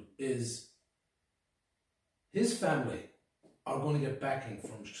too is his family are going to get backing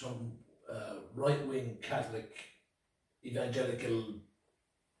from some right-wing Catholic evangelical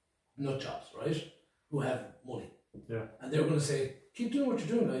nutjobs, right? Who have money. Yeah. And they're going to say, keep doing what you're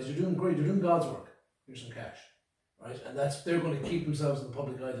doing, guys. You're doing great. You're doing God's work. Here's some cash, right? And they're going to keep themselves in the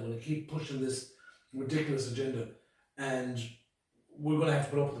public eye. They're going to keep pushing this ridiculous agenda, and we're going to have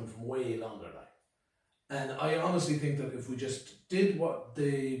to put up with them for way longer now. And I honestly think that if we just did what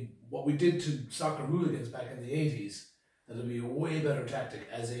we did to soccer hooligans back in the 80s, that it'd be a way better tactic,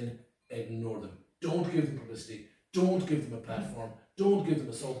 as in ignore them. Don't give them publicity. Don't give them a platform. Don't give them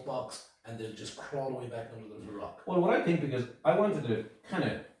a soapbox, and they'll just crawl away back under the rock. Well, what I think, because I wanted to kind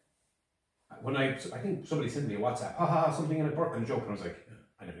of, when I think somebody sent me a WhatsApp, something in a Burke and a joke, and I was like,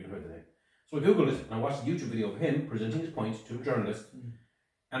 I never even heard the name. So I Googled it, and I watched a YouTube video of him presenting his point to a journalist,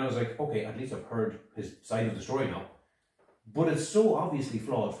 and I was like, okay, at least I've heard his side of the story now. But it's so obviously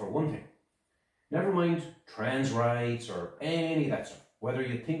flawed for one thing. Never mind trans rights or any of that stuff. Whether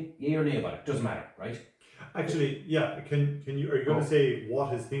you think yay or nay about it, doesn't matter, right? Actually, yeah. Can you? Are you going to say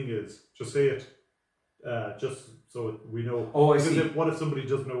what his thing is? Just say it. Just so we know. Oh, I Because see. what if somebody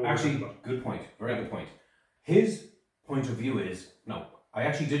doesn't know what we're Actually, talking about? good point. Very good point. His point of view is, no, I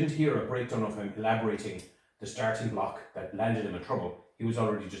actually didn't hear a breakdown of him elaborating the starting block that landed him in trouble. He was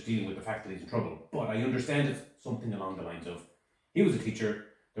already just dealing with the fact that he's in trouble. But I understand it's something along the lines of, he was a teacher,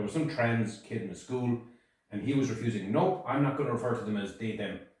 there was some trans kid in the school, and he was refusing, nope, I'm not going to refer to them as they,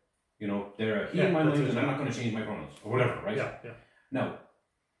 them. You know, they're a he in my that's mind, it. and I'm not going to change my pronouns, or whatever, right? Yeah. Now,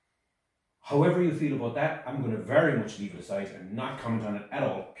 however you feel about that, I'm going to very much leave it aside and not comment on it at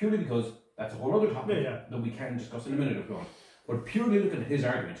all, purely because that's a whole other topic that we can discuss in a minute if we want. But purely looking at his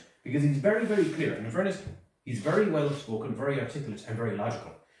argument, because he's very, very clear, and in fairness, he's very well spoken, very articulate, and very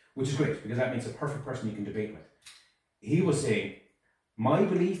logical, which is great, because that makes a perfect person you can debate with. He was saying, my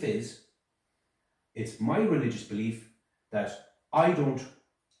belief is, it's my religious belief that I don't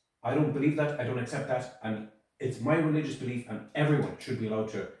believe that, I don't accept that, and it's my religious belief, and everyone should be allowed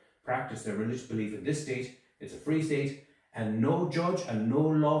to practice their religious belief in this state. It's a free state, and no judge and no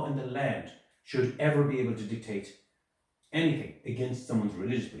law in the land should ever be able to dictate anything against someone's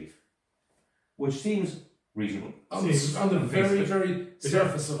religious belief, which seems reasonable. On the very, very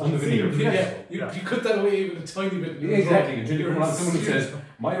surface of on the video. You cut that away even a tiny bit. Exactly, until you come along someone who says,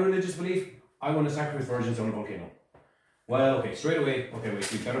 my religious belief, I want to sacrifice virgins on a volcano. Well, okay, straight away, okay,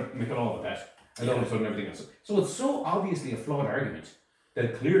 wait, we better make a law of that. And all of a sudden everything else. So it's so obviously a flawed argument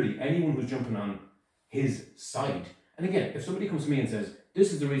that clearly anyone who's jumping on his side, and again, if somebody comes to me and says,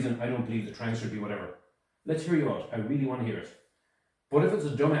 this is the reason I don't believe the trans should be whatever, let's hear you out. I really want to hear it. But if it's a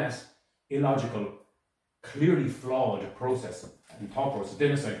dumbass, illogical, clearly flawed process and thought process,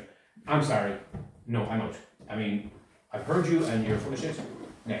 then it's like, I'm sorry, no, I'm out. I mean, I've heard you and you're full of shit.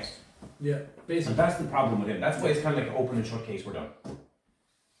 Next. Yeah, basically. And that's the problem with him. That's why it's kind of like an open and shut case, we're done.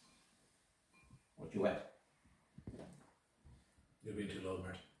 What you at? You're being too loud,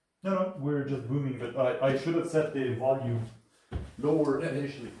 Martin. No, we're just booming, but I should have set the volume lower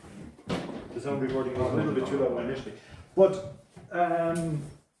initially. The sound recording was a little bit too loud initially. But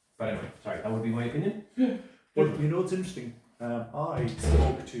anyway, sorry, that would be my opinion. but you know, it's interesting. I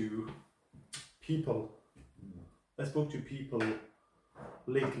spoke to people.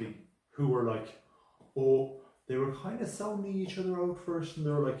 Lately who were like, oh, they were kind of sounding each other out first, and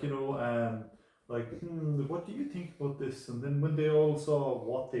they were like, what do you think about this? And then when they all saw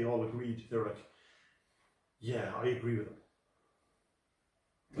what they all agreed, they were like, yeah, I agree with them.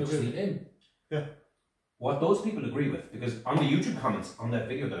 Agree with him? Yeah. What those people agree with, because on the YouTube comments on that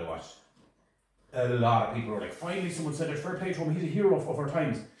video that I watched, a lot of people were like, finally someone said it, fair play to him, he's a hero of our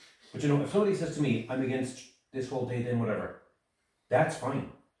times. But if somebody says to me, I'm against this whole day, then whatever, that's fine.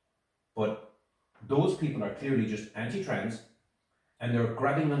 But those people are clearly just anti-trans, and they're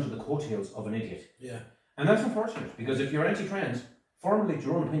grabbing onto the coattails of an idiot. Yeah. And that's unfortunate, because if you're anti-trans, formulate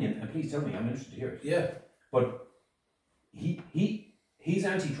your own opinion, and please tell me, I'm interested to hear it. Yeah. But he's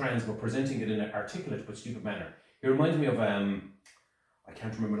anti-trans, but presenting it in an articulate but stupid manner. He reminds me of, I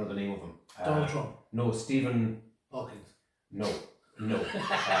can't remember the name of him. Donald Trump. No, Stephen... Hawkins. No.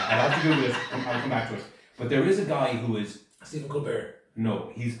 I'll have to Google it, I'll come back to it. But there is a guy who is... Stephen Colbert.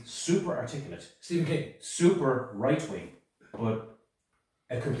 No, he's super articulate. Stephen King. Super right-wing, but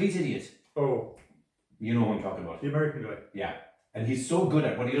a complete idiot. Oh. You know who I'm talking about. The American guy. Yeah. And he's so good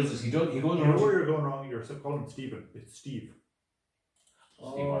at what he does is he goes You know around... where you're going wrong? You're calling him Stephen. It's Steve.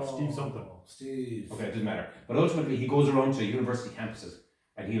 Steve something. Steve. Okay, it doesn't matter. But ultimately, he goes around to university campuses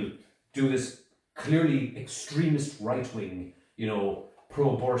and he'll do this clearly extremist right-wing,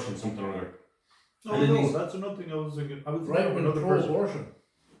 pro-abortion something or other. No, that's another thing I was thinking. I was Right, thinking of another person. pro-abortion.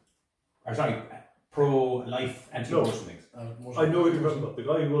 Or sorry, pro-life, anti-abortion things. I know what you're talking about. The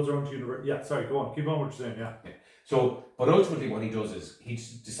guy who goes around to university. Yeah, sorry, go on. Keep on what you're saying, yeah. So, but ultimately what he does is he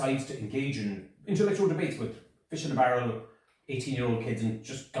decides to engage in intellectual debates with fish in a barrel, 18-year-old kids and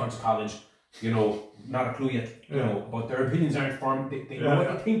just gone to college, not a clue yet, but their opinions aren't formed. They know what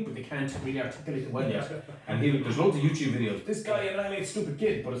they think, but they can't really articulate it well yet. And there's loads of YouTube videos. This guy annihilates stupid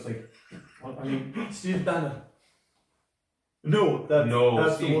kid, but it's like, well, I mean... Steve Bannon. No,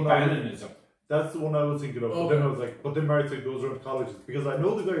 that's Steve the one Bannon is up. That's the one I was thinking of. But then I was like, but then Mary said goes around to colleges. Because I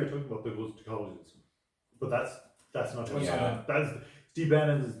know the guy you're talking about that goes to colleges. But that's not him. Yeah. That's Steve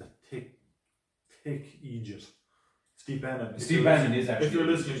Bannon is the thick Egypt. Steve Bannon. Steve Bannon is actually... If you're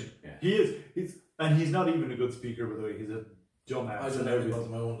listening, yeah. he is. He's not even a good speaker, by the way. He's a dumbass. I don't know about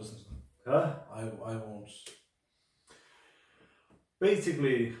them. I won't listen to them. Huh? I won't.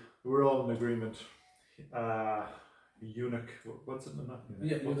 Basically, we're all in agreement. Eunuch. What's it? Not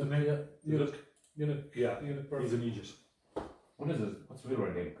eunuch. Yeah, what's the name? Eunuch. Yeah, Eunuch. he's an Egypt. What is it? What's the real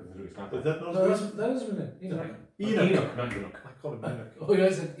word name? Because it's not Is that. that not No, his name? that is his name. Enoch. Enoch, not Eunuch. I call him Eunuch. Oh, yeah,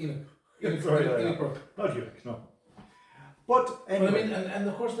 I said Enoch. Sorry, Enoch. not Eunuch, no. But But anyway, I mean, and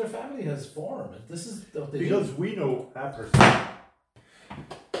of course their family has formed. This is what they because do. we know a person.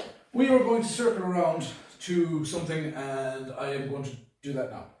 We are going to circle around to something, and I am going to do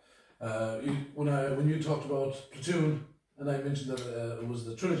that now. When you talked about Platoon, and I mentioned that it was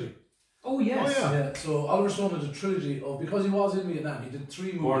the trilogy. Oh, yes. Oh, Yeah. So Oliver Stone had a trilogy of, because he was in Vietnam, he did 3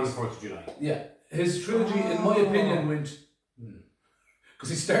 movies. Born on the 4th of July. Yeah, his trilogy, in my opinion, went because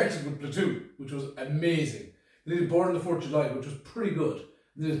he started with Platoon, which was amazing. Then he did Born on the 4th of July, which was pretty good.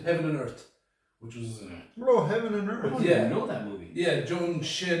 Then he did Heaven and Earth, which was Bro, heaven and I earth. don't Yeah. even know that movie. yeah, Joan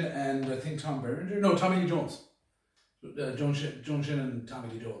Shin and I think Tom Berenger. No, Tommy Lee Jones. Joan Shin and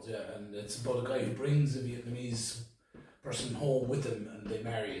Tommy Lee Jones. Yeah, and it's about a guy who brings a Vietnamese person home with him, and they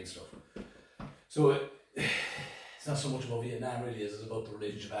marry and stuff. So it's not so much about Vietnam really as it's about the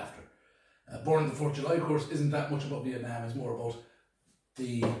relationship after. Born on the 4th of July, of course, isn't that much about Vietnam. It's more about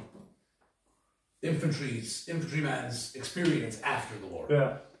the infantryman's experience after the war.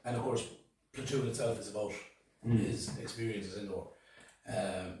 Yeah. And of course, Platoon itself is about his experiences in the war.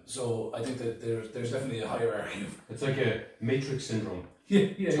 So I think that there's definitely a hierarchy of It's like a Matrix syndrome.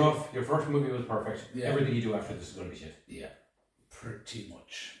 yeah, Tough. Your first movie was perfect. Yeah. Everything you do after this is going to be shit. Yeah, pretty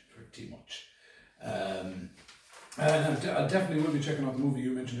much. And I definitely will be checking out the movie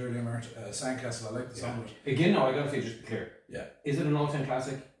you mentioned earlier, Mart, Sandcastle. I like the sound of it. Again, no, I gotta say, just to be clear. Yeah. Is it an all-time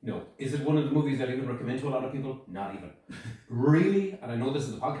classic? No. Is it one of the movies that I would recommend to a lot of people? Not even. Really, and I know this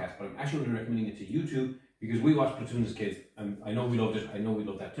is a podcast, but I'm actually only recommending it to you two because we watched Platoon as kids, and I know we loved it. I know we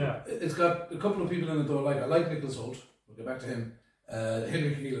loved that too. Yeah. It's got a couple of people in it though. I like Nicholas Hoult. We'll get back to him.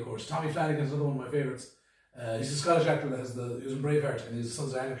 Henry Cavill, of course. Tommy Flanagan's another one of my favourites. He's a Scottish actor that he was in Braveheart, and he's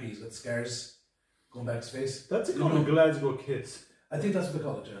Sons of Anarchy. He's got the scars going back his face. That's a called a Glasgow Kiss. I think that's what they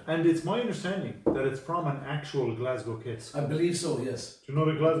call it, yeah. And it's my understanding that it's from an actual Glasgow Kiss. I believe so, yes. Do you know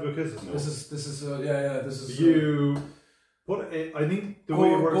what a Glasgow Kiss is? No. This is this is you put it, I think the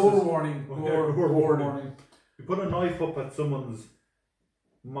way it works gore is warning. gore Gore warning. warning. You put a knife up at someone's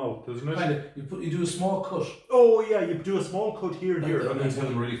mouth, doesn't it? Kind of. You do a small cut. Oh yeah, you do a small cut here and Like here. that. And then tell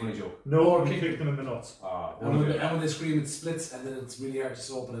them a really funny joke. No, Or or kick kick them in the nuts. And when they scream, it splits, and then it's really hard to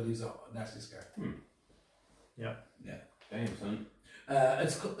sew up, and it leaves a nasty scar. Yeah. Damn, son.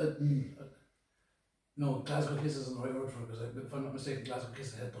 No, Glasgow Kiss isn't the right word for it, because if I'm not mistaken, Glasgow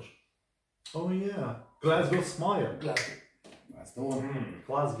Kiss is a headbutt. Oh yeah. Glasgow Smile. Glasgow. That's the one.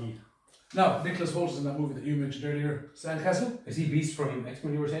 Glasgow. Now, Nicholas Hoult is in that movie that you mentioned earlier, Sandcastle. Is he Beast from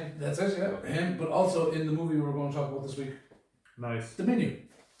X-Men you were saying? That's it, yeah. Him, but also in the movie we were going to talk about this week, Nice. The Menu.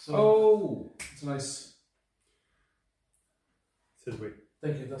 So Oh! it's a nice. Sidwick.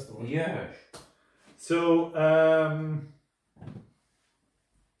 Thank you. That's the one. Yeah. So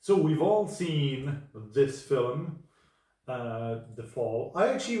we've all seen this film, The Fall.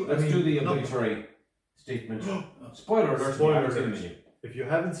 Let's do the obligatory statement. Spoiler alert. Spoiler Spoiler alert. alert. If you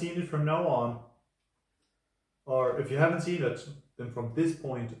haven't seen it from now on, or if you haven't seen it, then from this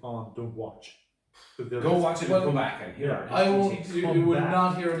point on, don't watch. Go watch it and come back and hear it. I won't. You will back.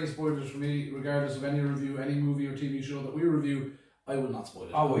 not hear any spoilers from me, regardless of any review, any movie or TV show that we review. I will not spoil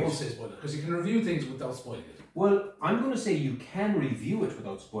it. Always. I won't say spoiler because you can review things without spoiling it. Well, I'm going to say you can review it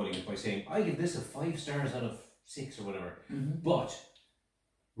without spoiling it by saying, I give this a 5 stars out of 6 or whatever. But,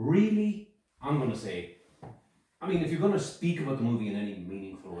 really, I'm going to say, I mean, if you're going to speak about the movie in any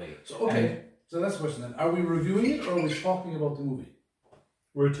meaningful way. So, okay. So that's the question then. Are we reviewing it or are we talking about the movie?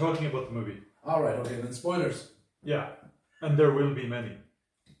 We're talking about the movie. Alright, okay, then spoilers. Yeah, and there will be many.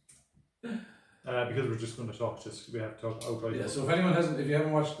 Because we're just going to talk, we have to talk outright. Yeah, so if you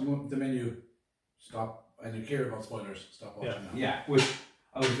haven't watched the Menu, stop, and you care about spoilers, stop watching now. Yeah, which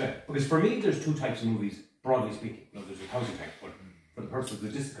I would say. Because for me, there's 2 types of movies, broadly speaking. No, there's 1,000 types, but for the purpose of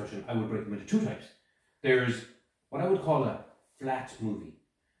this discussion, I would break them into 2 types. There's what I would call a flat movie.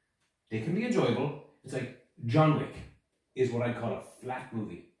 They can be enjoyable. It's like John Wick is what I call a flat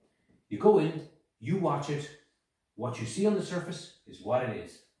movie. You go in, you watch it, what you see on the surface is what it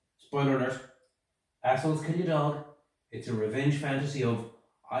is. Spoiler alert, assholes kill your dog. It's a revenge fantasy of,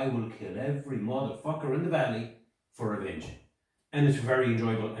 I will kill every motherfucker in the valley for revenge. And it's very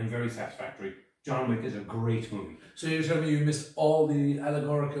enjoyable and very satisfactory. John Wick is a great movie. So you're telling me you missed all the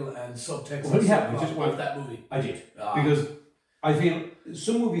allegorical and subtext Well, yeah, of that movie? I did. Because I feel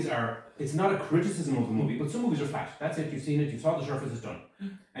some movies are, it's not a criticism of the movie, but some movies are flat. That's it, you've seen it, you saw the surface, it's done.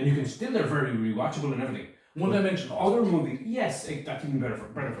 And you can still, they're very rewatchable and everything. One-dimensional. Other movies, yes, that's even better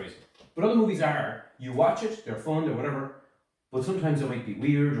phrase. But other movies are, you watch it, they're fun, they're whatever, but sometimes they might be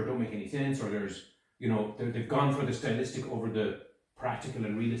weird or don't make any sense, or there's, they've gone for the stylistic over the practical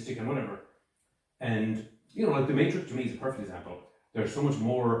and realistic and whatever. And, like The Matrix to me is a perfect example. There's so much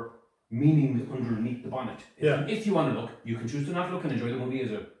more meaning underneath the bonnet. If you want to look, you can choose to not look and enjoy the movie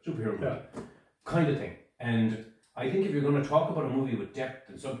as a superhero movie. Kind of thing. And I think if you're going to talk about a movie with depth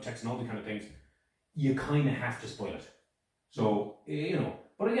and subtext and all the kind of things, you kind of have to spoil it. So,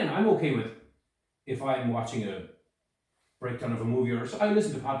 but again, I'm okay with if I'm watching a breakdown of a movie, or I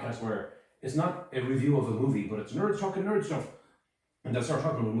listen to podcasts where it's not a review of a movie, but it's nerds talking nerd stuff. And they'll start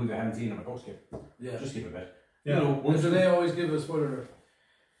talking about a movie I haven't seen and I go skip. Yeah. Just skip a bit. Yeah. Do they always give a spoiler alert?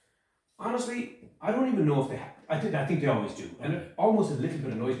 Honestly, I don't even know if they have. I think they always do. And it almost a little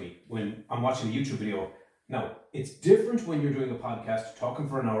bit annoys me when I'm watching a YouTube video. Now, it's different when you're doing a podcast talking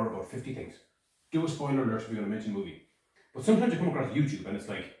for an hour about 50 things. Do a spoiler alert if you're going to mention a movie. But sometimes you come across YouTube and it's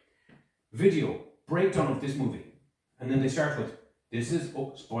like, video, breakdown of this movie. And then they start with, this is,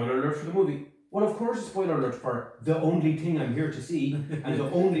 spoiler alert for the movie. Well, of course, a spoiler alert for the only thing I'm here to see and the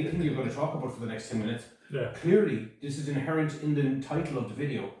only thing you're going to talk about for the next 10 minutes. Yeah. Clearly, this is inherent in the title of the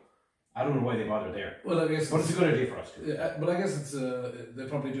video. I don't know why they bother there. Well, I guess, but it's a good idea for us too. Yeah, but I guess it's they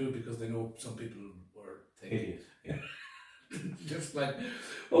probably do it because they know some people were idiots. Yeah. Just like,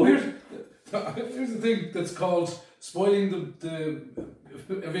 here's the thing that's called spoiling the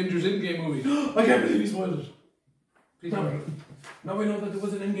Avengers Endgame movie. I can't believe he spoiled it. Now we know that there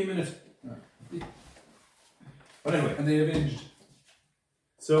was an Endgame in it. But anyway, And they avenged.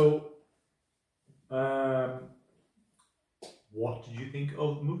 So, what did you think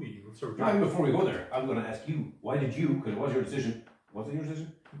of the movie? Let's start with now, you. before we go there, I'm going to ask you, why did you, because it was your decision, was it your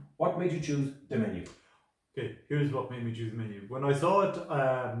decision? What made you choose The Menu? Okay, here's what made me choose the menu. When I saw it,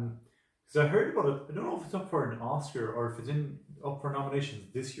 because I heard about it, I don't know if it's up for an Oscar or if it's up for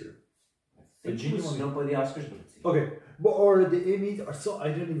nominations this year. I think it was snubbed by the Oscars, but let's see. Okay, or the Emmys, or so I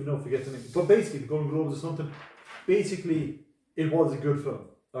don't even know if we get the name. But basically, the Golden Globes or something. Basically, it was a good film.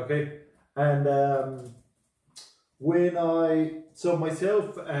 Okay, and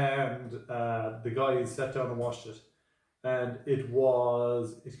myself and the guys sat down and watched it, and it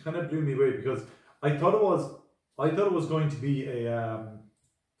kind of blew me away because I thought it was going to be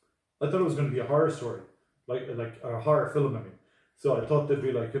a horror story, like a horror film. I mean, so I thought there'd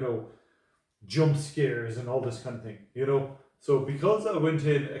be jump scares and all this kind of thing, So because I went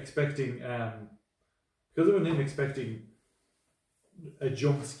in expecting a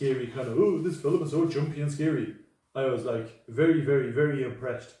jump scary kind of, oh, this film is so jumpy and scary, I was like very, very, very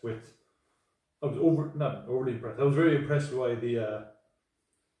impressed with. I was not overly impressed. I was very impressed by the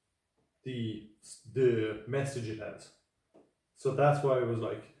message it has. So that's why I was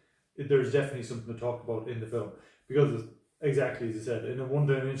like, there's definitely something to talk about in the film, because exactly as I said, in a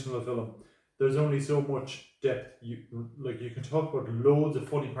one-dimensional film, there's only so much depth. You can talk about loads of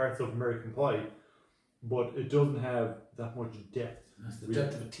funny parts of American Pie, but it doesn't have that much depth. That's the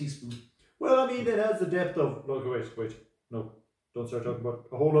depth of a teaspoon. Well, I mean, it has the depth of. Look, wait, no, don't start talking about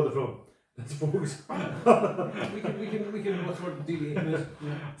a whole other film. Let's focus. we can what's word deviate. Yeah.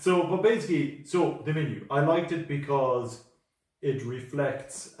 So, but basically, The Menu. I liked it because it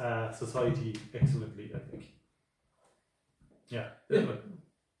reflects society excellently, I think. Yeah.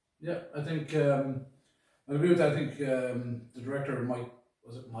 Yeah, I think I agree with that. I think the director,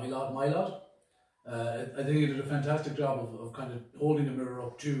 Mylod? I think he did a fantastic job of kind of holding the mirror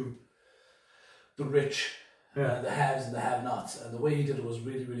up to the rich, the haves and the have-nots. And the way he did it was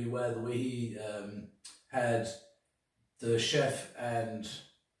really, really well. The way he had the chef and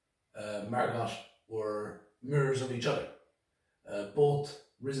Margot were mirrors of each other. Both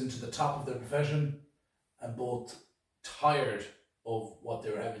risen to the top of their profession and both tired of what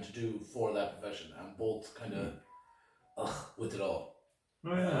they were having to do for that profession, and both kind of with it all.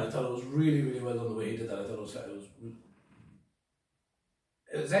 Oh, yeah. I thought it was really, really well done the way he did that. I thought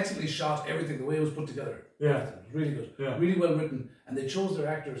it was excellently shot, everything, the way it was put together. Yeah. It was really good. Yeah. Really well written, and they chose their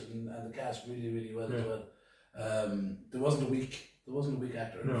actors and the cast really, really well as well. There wasn't a weak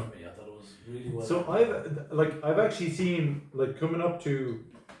actor in it for me. I thought it was really well So done. I've actually seen, coming up to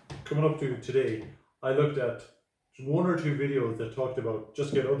today, I looked at one or two videos that talked about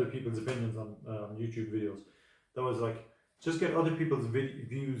just get other people's opinions on YouTube videos. That was just get other people's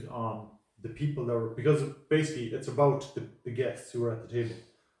views on the people that were, because basically it's about the guests who were at the table.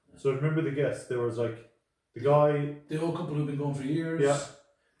 So remember the guests, there was the guy, the old couple who've been going for years,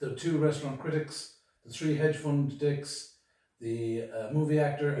 the 2 restaurant critics, the 3 hedge fund dicks, the movie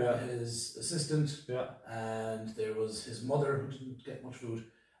actor and his assistant, and there was his mother who didn't get much food,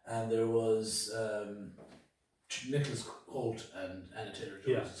 and there was Nicholas Hoult and Anna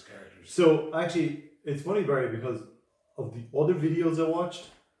Taylor-Joy's characters. So actually, it's funny, Barry, because of the other videos I watched,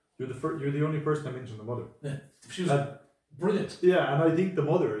 you're the only person I mentioned the mother. Yeah, she was brilliant. Yeah, and I think the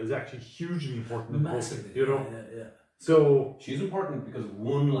mother is actually hugely important in the whole thing, Yeah. So she's important because of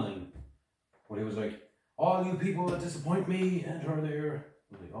one line when he was like, "All you people that disappoint me, enter there."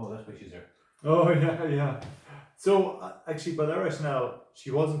 I was like, "Oh, that's why she's there." Oh yeah. So actually, by that rationale,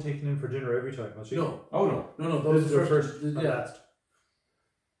 she wasn't taken in for dinner every time, was she? No. Oh no. That was This is the her first. and last.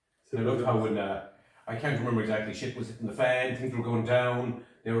 I loved how when I can't remember exactly, shit was hitting the fan, things were going down,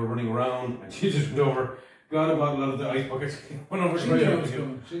 they were running around, and she just went over, got a bottle out of the ice bucket, went over She straight knew it out was to him.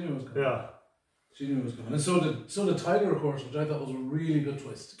 coming. She knew it was coming. Yeah. She knew it was coming. And so did Tiger, of course, which I thought was a really good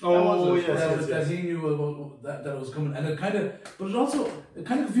twist. Oh, That he knew about that it was coming. And it kind of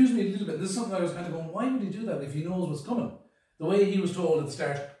confused me a little bit. This is something I was kind of going, why would he do that if he knows what's coming? The way he was told at the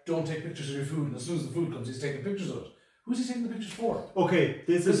start, don't take pictures of your food, and as soon as the food comes, he's taking pictures of it. Who's he taking the pictures for? Okay,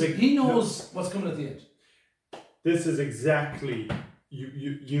 He knows what's coming at the end. This is exactly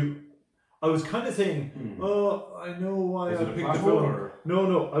you. I was kind of saying, oh, I know why Is I it a picked plot the hole film. or?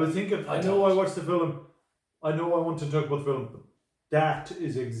 No, I was thinking, I know I watched the film. I know I want to talk about the film. That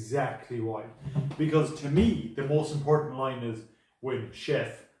is exactly why. Because to me, the most important line is when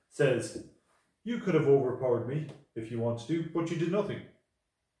Chef says, "You could have overpowered me if you wanted to, but you did nothing."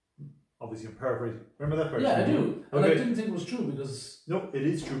 Obviously, I'm paraphrasing. Remember that part? Yeah, I do. And Okay. I didn't think it was true because... No, it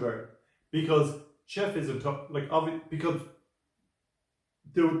is true, Barry. Because Chef isn't because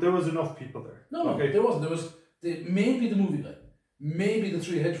there was enough people there. No, okay. there wasn't. There was maybe the movie guy, maybe the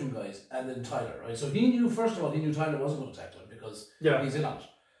three hedge fund guys, and then Tyler, right? So he knew, first of all, Tyler wasn't going to tackle him because Yeah. he's in on it.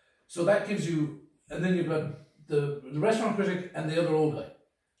 So that gives you, and then you've got the restaurant critic and the other old guy,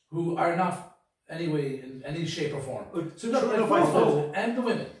 who are not anyway in any shape or form. So you've got Sure like enough, I four suppose. folk and the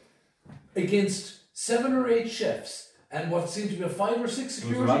women against 7 or 8 chefs and what seemed to be a 5 or 6 There was a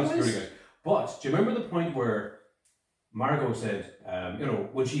security lot of guys. security guys. But do you remember the point where Margot said,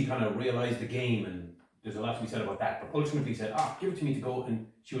 when she kind of realised the game, and there's a lot to be said about that, but ultimately said, give it to me to go, and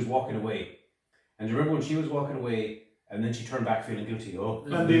she was walking away. And do you remember when she was walking away, and then she turned back feeling guilty? Oh,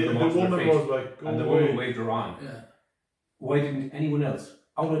 And the woman was like, and the away. woman waved her on. Yeah. Why didn't anyone else,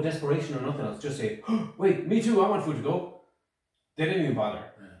 out of desperation or nothing else, just say, wait, me too, I want food to go? They didn't even bother.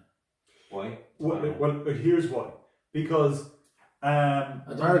 Yeah. Why? Well, here's why. Because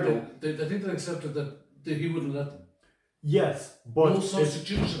Margot. I think they accepted that he wouldn't let them. Yes, but No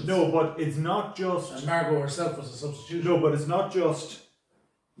substitutions. No, but it's not just. And Margot herself was a substitution. No, but it's not just.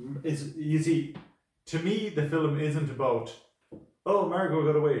 It's, you see, to me, the film isn't about. Oh, Margot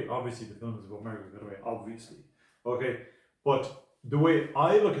got away. Obviously, the film is about Margot got away. Obviously, okay. But the way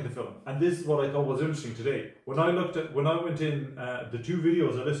I look at the film, and this is what I thought was interesting today. When I went in, the 2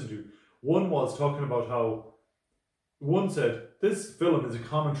 videos I listened to, one was talking about how. One said this film is a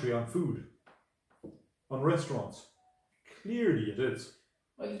commentary on food, on restaurants. Clearly, it is.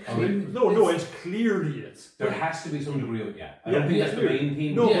 No, it clearly is. There has to be some degree of it, yeah. I Yeah, don't think that's the clearly. main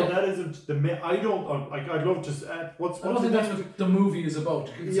theme. No, Yeah. but that isn't the main. I don't. Like, I'd love to add. What's I don't think that's what the movie is about.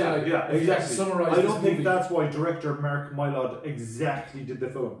 You can say, Yeah, like, yeah, if you had to exactly. Summarize I this don't think movie. that's why director Mark Mylod exactly did the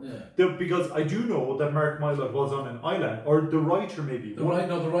film. Yeah. Because I do know that Mark Mylod was on an island, or the writer maybe. The writer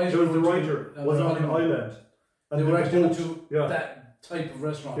There was the writer was on an island, They and were the actually boat, to yeah, that type of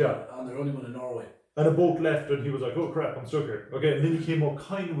restaurant Yeah. on their honeymoon in Norway. and a boat left, and he was like, "Oh crap, I'm stuck here." Okay, and then he came up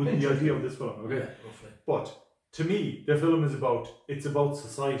kind of with the idea of this film. Okay, Yeah, roughly. but to me, the film is about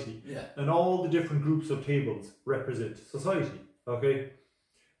society. Yeah. And all the different groups of tables represent society. Okay,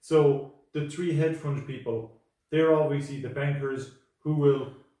 so the 3 head fund people, they're obviously the bankers who will.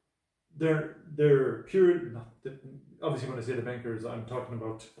 They're pure. Obviously, when I say the bankers, I'm talking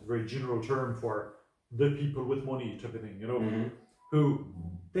about a very general term for the people with money type of thing. You know, Mm-hmm. who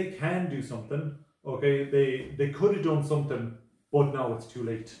they can do something. Okay, they could have done something, but now it's too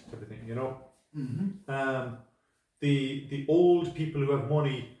late type of thing. You know. Mm-hmm. The old people who have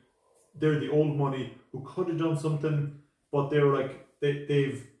money, they're the old money who could have done something, but they're like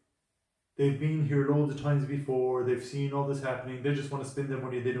they've been here loads of times before. They've seen all this happening. They just want to spend their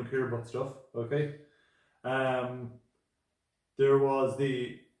money. They don't care about stuff. Okay. There was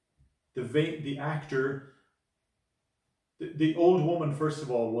the actor. The old woman, first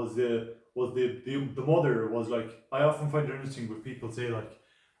of all, was the mother. Was like, I often find it interesting when people say like,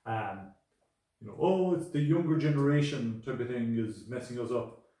 oh, it's the younger generation type of thing is messing us up.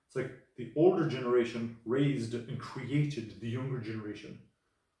 It's like the older generation raised and created the younger generation.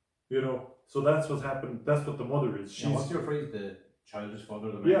 You know, so that's what's happened. That's what the mother is. Now, what's your phrase? The child is father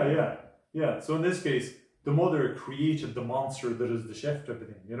of the man. Yeah. So in this case, the mother created the monster that is the chef type of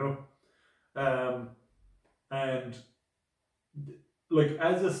thing. You know, and like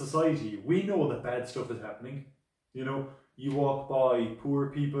as a society, we know that bad stuff is happening. You know. You walk by poor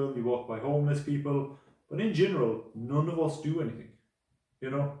people, you walk by homeless people, but in general, none of us do anything.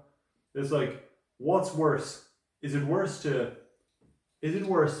 You know? It's like, what's worse? Is it worse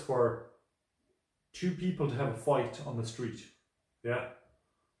for 2 people to have a fight on the street? Yeah?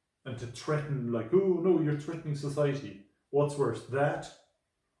 And to threaten, like, oh no, you're threatening society. What's worse, that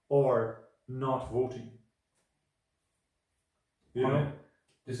or not voting? You know?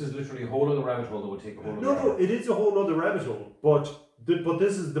 This is literally a whole other rabbit hole that would take a whole other No, it is a whole other rabbit hole. But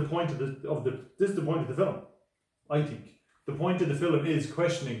this is the point this is the point of the film. I think the point of the film is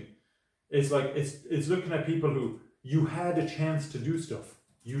questioning. It's like it's looking at people who you had a chance to do stuff,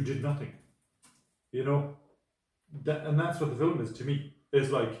 you did nothing. You know, and that's what the film is to me.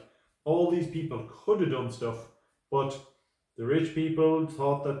 It's like all these people could have done stuff, but the rich people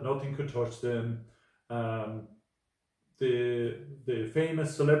thought that nothing could touch them. The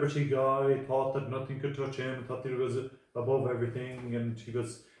famous celebrity guy thought that nothing could touch him, thought that he was above everything, and he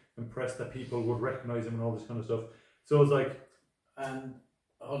was impressed that people would recognize him and all this kind of stuff. So it's like, and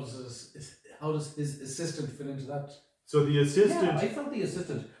how does his assistant fit into that? So the assistant, Yeah, I felt the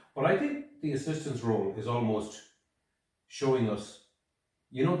assistant, but I think the assistant's role is almost showing us,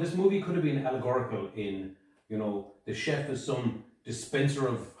 you know, this movie could have been allegorical in, you know, the chef is some dispenser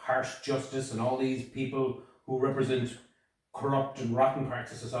of harsh justice and all these people who represent corrupt and rotten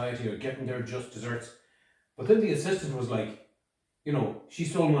parts of society are getting their just desserts. But then the assistant was like, she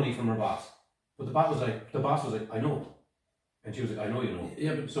stole money from her boss. But the boss was like, I know. And she was like, I know you know.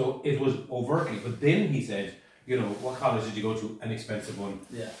 Yeah, but So it was overtly. But then he said, what college did you go to? An expensive one.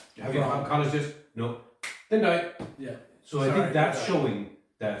 yeah, Have you had colleges? No. Then die. yeah. So I think that's showing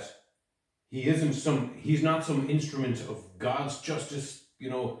that he's not some instrument of God's justice,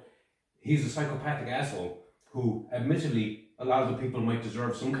 he's a psychopathic asshole who admittedly a lot of the people might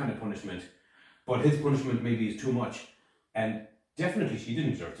deserve some kind of punishment, but his punishment maybe is too much. And definitely she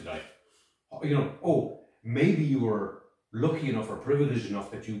didn't deserve to die. Maybe you were lucky enough or privileged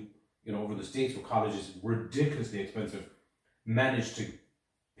enough that you, over the States where college is ridiculously expensive, managed to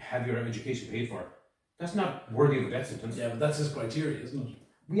have your education paid for. That's not worthy of a death sentence. Yeah, but that's his criteria, isn't it?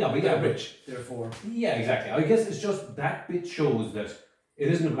 Yeah, but They're rich, therefore. Yeah, exactly. I guess it's just that bit shows that it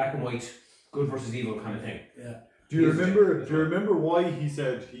isn't a black and white, good versus evil kind of thing. Yeah. Do you remember why he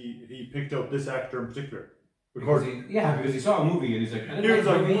said he picked up this actor in particular? Because he saw a movie and he's like, he was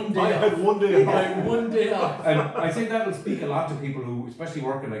like, I had one day off. One day off. And I think that will speak a lot to people who, especially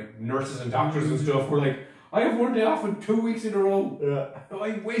working like nurses and doctors and stuff, who are like, I have one day off in 2 weeks in a row. Yeah.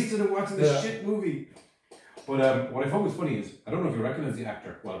 I wasted it watching this shit movie. But what I thought was funny is, I don't know if you recognize the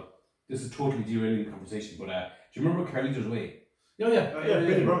actor. Well, this is totally derailing the conversation, but do you remember Carlito's Way? Oh yeah.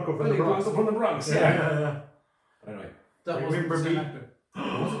 Billy Bronco from the Bronx. From the Bronx, Yeah. But anyway. That wasn't the same actor.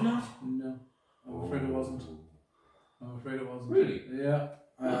 Was it not? No. I'm afraid it wasn't. Really? Yeah.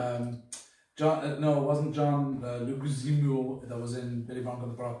 No, it wasn't John Leguizamo that was in Billy Bronco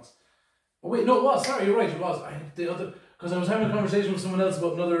and the Bronx. Oh wait, no, it was. Sorry, you're right. It was. Because I was having a conversation with someone else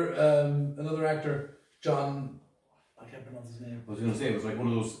about another actor, John. I can't pronounce his name. I was going to say it was like one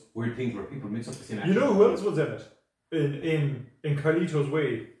of those weird things where people mix up the same actor. You know who else was in it? In Carlito's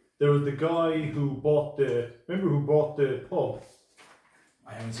Way, there was the guy who bought the pub.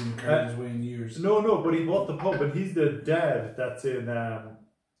 I haven't seen Carlito's Way in years. No, but he bought the pub, and he's the dad that's in. The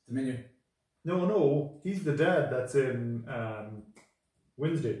Menu. No, he's the dad that's in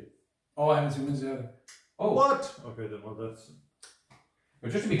Wednesday. Oh, I haven't seen Wednesday either. Oh, What? Okay, then that's.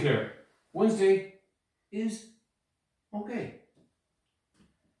 but just to be clear, Wednesday is okay.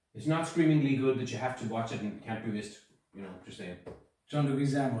 It's not screamingly good that you have to watch it and can't be missed. Just saying. John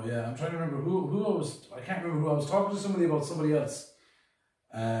Leguizamo, yeah. I'm trying to remember I can't remember who I was talking to somebody about somebody else.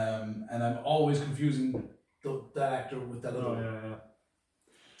 And I'm always confusing that actor with that other one. Yeah.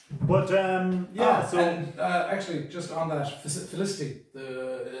 But and actually, just on that, Felicity,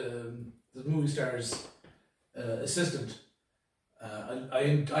 the movie star's assistant,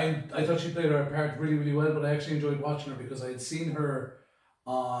 I thought she played her part really, really well, but I actually enjoyed watching her because I had seen her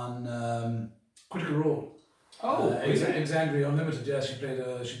on Critical Role. Exandria Unlimited. Yeah, she played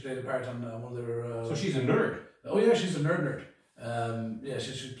a part on one of their. So she's a nerd. Oh yeah, she's a nerd.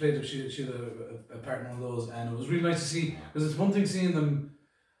 She played. She had a part in one of those, and it was really nice to see, because it's one thing seeing them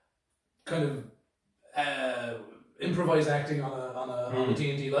kind of improvise acting on a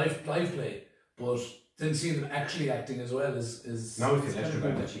D&D live play, but then seeing them actually acting as well is now we feel extra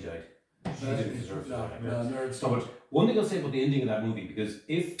bad that she died. She didn't deserve to die. Nerd So, but one thing I'll say about the ending of that movie, because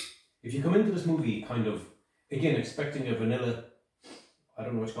if you come into this movie kind of again expecting a vanilla, I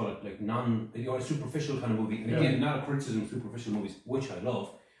don't know what you call it, like a superficial kind of movie, and again not a criticism of superficial movies, which I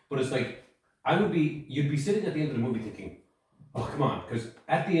love, but it's like you'd be sitting at the end of the movie thinking, oh come on, because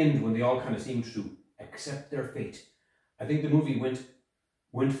at the end when they all kind of seemed to accept their fate, I think the movie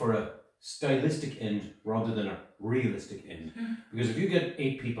went for a stylistic end rather than a realistic end. Because if you get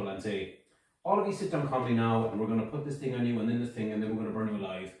 8 people and say, all of you sit down comedy now and we're going to put this thing on you and then this thing and then we're going to burn you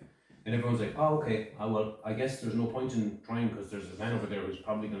alive, and everyone's like, oh okay, well I guess there's no point in trying because there's a man over there who's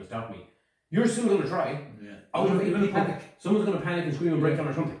probably going to stop me. You're still going to try. Yeah. Out of 8 people, panic. someone's going to panic and scream and break down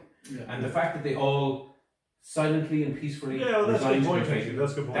or something. Yeah. And the fact that they all silently and peacefully that's a resigned good to point. their fate,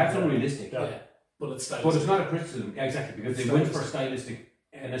 That's a good point. that's unrealistic. Yeah. Yeah. But it's stylistic. But it's not a criticism, exactly, because they went for a stylistic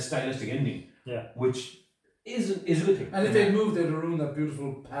ending, which is a good thing. And if they'd moved, they'd have ruined that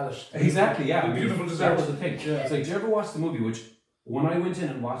beautiful palette. Exactly, yeah. The beautiful That dessert. was the thing. Yeah. It's like, do you ever watch the movie? Which when I went in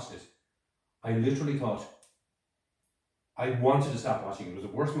and watched it, I literally thought I wanted to stop watching it. It was the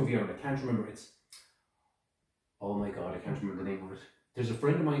worst movie ever. I can't remember. Oh my god, I can't remember the name of it. There's a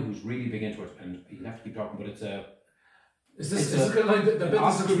friend of mine who's really big into it, and you have to keep talking. But it's Is this kind of like the bit this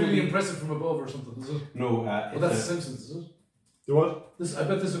Oscar looks really movie. impressive from above or something? Is it? no. Well, that's The Simpsons, is it? The what? I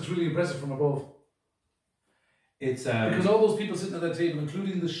bet this looks really impressive from above. It's Because all those people sitting at that table,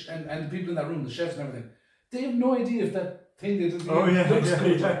 including and the people in that room, the chefs and everything, they have no idea if that thing they did looks good. None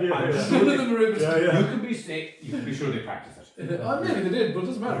of them are able to. You can be sure they practice it. Maybe they did, but it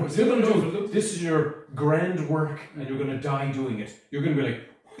doesn't matter. You're going to do this is your grand work, and you're going to die doing it. You're going to be like,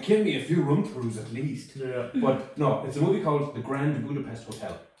 Give me a few run-throughs at least. Yeah. But no, it's a movie called The Grand Budapest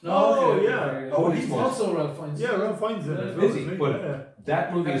Hotel. Oh, okay, yeah. okay. Oh, Oh, he's he's also Ralph Fiennes. Yeah, Ralph Fiennes in it. as well, Is he? isn't Well, Yeah.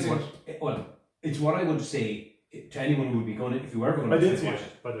 That movie is Have what, you well, it's what I would say to anyone who would be going, if you were ever going I to did see watch it,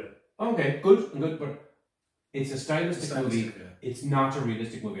 it. by the way. Okay, good, but it's a stylistic Stylistic, movie. yeah. It's not a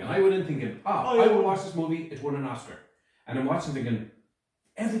realistic movie. And I went in thinking, Oh, yeah. I will watch this movie, it won an Oscar. And I'm watching thinking,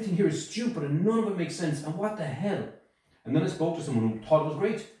 everything here is stupid and none of it makes sense, and what the hell? And then I spoke to someone who thought it was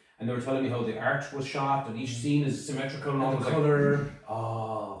great. And they were telling me how the art was shot and each scene is symmetrical and all. And I the was colour. like,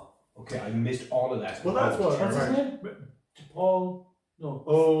 oh, okay, I missed all of that. Well, that's what. What's his name? Paul. No.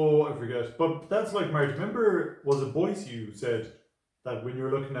 Oh, I forget. But that's like, Marty, remember, was it Boyce you said that when you were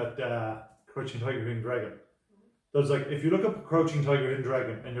looking at Crouching Tiger, Hidden Dragon? There's like, if you look up Crouching Tiger, Hidden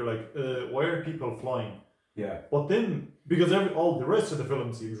Dragon, and you're like, why are people flying? Yeah. But then, because all the rest of the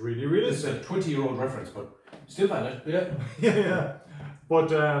film seems really This is realistic. a 20-year-old reference, but still valid. Yeah. Yeah. But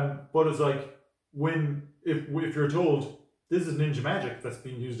it's like, if you're told this is ninja magic that's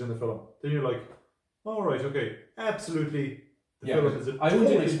being used in the film, then you're like, all right, okay, absolutely. The Yeah, film is a I went in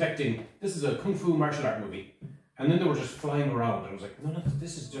totally- expecting this is a kung fu martial art movie, and then they were just flying around, and I was like, no,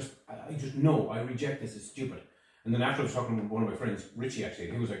 this is just, I just know, I reject this, it's stupid. And then after I was talking with one of my friends, Richie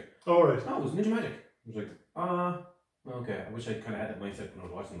actually, he was like, All right. oh, it was ninja magic. I was like, okay, I wish I kind of had that mindset when I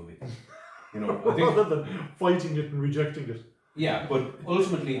was watching the movie. You know, I think, Rather than fighting it and rejecting it. yeah, but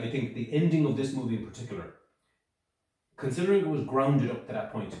ultimately, I think the ending of this movie in particular, considering it was grounded up to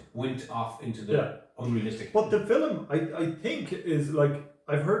that point, went off into the Yeah. unrealistic. But the film, I think, is like,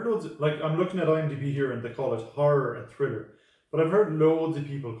 I've heard loads, like, I'm looking at IMDb here and they call it horror and thriller. But I've heard loads of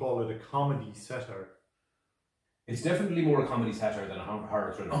people call it a comedy satire. It's definitely more a comedy satire than a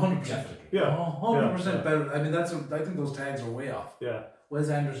horror thriller. 100%. Definitely. Yeah. 100% Yeah. better. I mean, I think those tags are way off. Yeah. Wes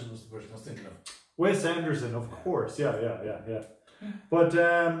Anderson was the person I was thinking of. Wes Anderson, of course. Yeah. But,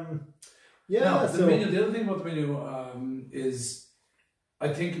 yeah, Now, so... the menu. The other thing about the menu is, I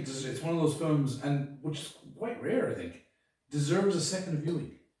think it's one of those films, and which is quite rare. I think deserves a second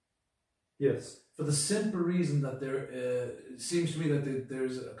viewing Yes. for the simple reason that there it seems to me that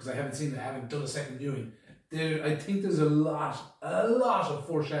there's, because I haven't seen it, I haven't done a second viewing. I think there's a lot of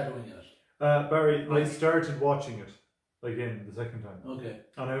foreshadowing in it. Barry, I Like- started watching it again the second time. Okay.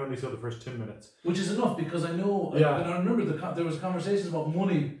 And I only saw the first 10 minutes. Which is enough, because I know, Yeah. and I remember there was conversations about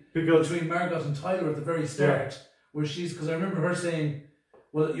money Because, between Margot and Tyler at the very start, where because I remember her saying,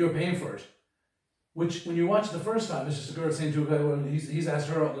 well, you're paying for it. Which, when you watch it the first time, it's just a girl saying to a guy, well, he's asked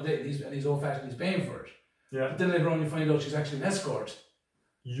her out on a date, and he's old-fashioned, he's paying for it. yeah, But then later on you find out she's actually an escort.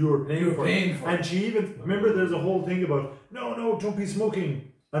 you're paying for it. for And it. she even, remember there's a whole thing about, no, don't be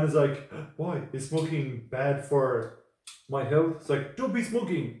smoking. And it's like, why? Is smoking bad for my health? It's like, don't be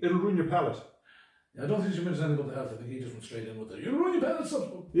smoking, it'll ruin your palate. I don't think she mentioned anything about the health. I think he just went straight in with it. You're running bad at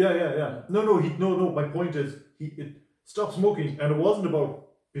something. Yeah. No, my point is, stop smoking. And it wasn't about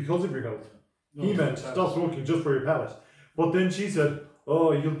because of your health. He meant stop smoking just for your palate. But then she said,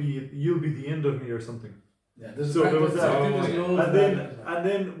 oh, you'll be the end of me or something. Yeah, there's So there was that. I think there's loads of that. And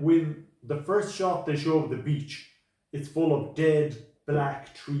then when the first shot they show of the beach, it's full of dead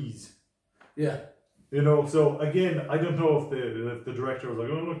black trees. Yeah. You know, so again, I don't know if the director was like,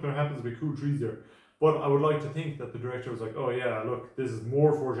 oh look, there happens to be cool trees there. But I would like to think that the director was like, oh yeah, look, this is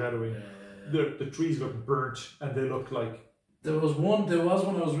more foreshadowing. The trees look burnt and they look like... There was one I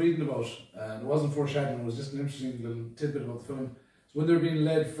was reading about, and it wasn't foreshadowing, it was just an interesting little tidbit about the film. So when they were being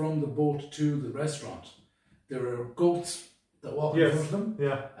led from the boat to the restaurant, there were goats that walk in front of them.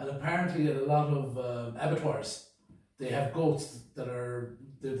 Yeah. And apparently at a lot of abattoirs, they have goats that are,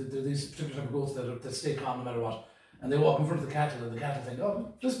 they're these particular type of goats that stay calm no matter what. And they walk in front of the cattle, and the cattle think,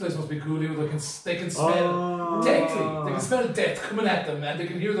 oh, this place must be cool. They can smell deathly. They can smell death coming at them, and they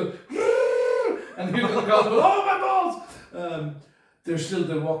can hear the and hear the goats go, oh my balls! They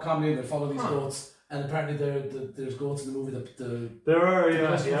walk calmly and they follow these goats. And apparently there's goats in the movie that There are, the yeah.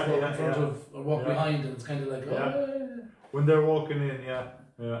 customers walk in front of or walk behind, and it's kind of like, When they're walking in, yeah.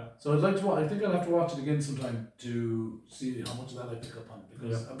 So I'd like to. I think I'll have to watch it again sometime to see how much of that I pick up on.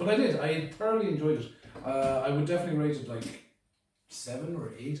 Because, but I did. I thoroughly enjoyed it. I would definitely rate it like 7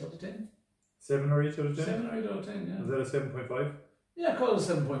 or 8 out of 10. 7 or 8 out of 10? 7 or 8 out of 10. Yeah. Is that a 7.5? Yeah, call it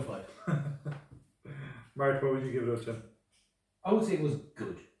a 7.5. Mark, what would you give it out of 10? I would say it was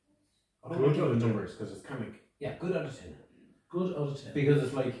good. I don't Good want to out know of the 10. numbers because it's comic. Yeah, good out of 10. Good out of 10. Because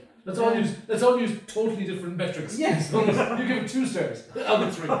it's like, Let's all use totally different metrics. Yes. You give it 2 stars. I'll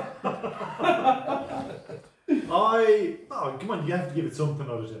give 3. Come on, you have to give it something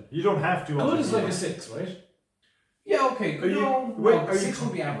out of 10. You don't have to. Good is like a 6, right? yeah, okay, good. Are you 6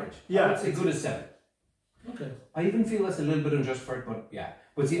 would be average. Yeah. I would say good as 7. Okay. I even feel that's a little bit unjust for it, but yeah.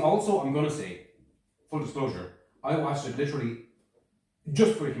 But see, also, I'm going to say, full disclosure, I watched it literally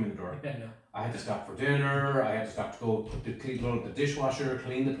just before you came in the door. Yeah, no. I had to stop for dinner, I had to stop to go load up the dishwasher,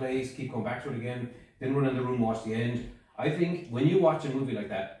 clean the place, keep going back to it again, then run in the room, watch the end. I think when you watch a movie like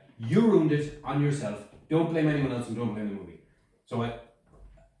that, you ruined it on yourself. Don't blame anyone else and don't blame the movie. So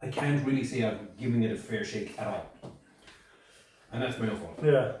I can't really say I'm giving it a fair shake at all. And that's my own fault.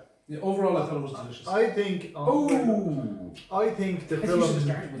 Yeah. Yeah, overall, I thought it was delicious. I think. Oh! I think the I think you should have film.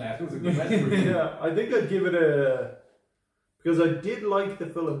 started with that. It was a good recipe. Yeah, I think I'd give it a. Because I did like the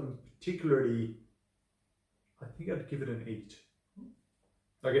film particularly. I think I'd give it an 8.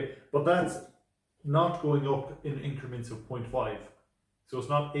 Okay, but that's not going up in increments of 0.5. So it's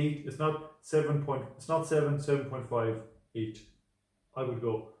not 8. It's not 7. It's not 7. 7.5. 8. I would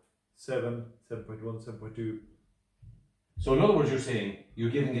go 7. 7.1. 7.2. So in other words, you're saying you're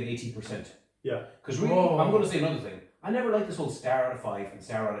giving it 80%. Yeah. Because really, I'm going to say another thing. I never liked this whole star out of 5 and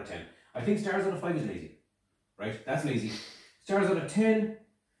star out of 10. I think stars out of 5 is lazy. Right? That's lazy. Stars out of 10,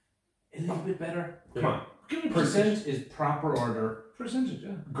 a little bit better. Come on. Give it a Percent is proper order, percentage,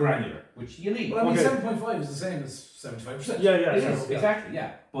 yeah. granular, which you need. Well, I mean, Okay. 7.5 is the same as 75%. Yeah, It yeah. is, exactly,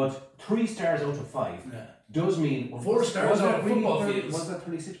 yeah. But 3 stars out of 5 Yeah. does mean... 4 stars was out that of really football 30? fields. Was that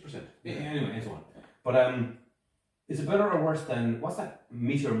 36%? Yeah. Anyway, and so on. But is it better or worse than... What's that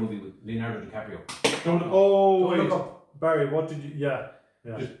Meteor movie with Leonardo DiCaprio? Don't Look Up. Oh, Don't wait. Look Up. Barry, what did you. Yeah.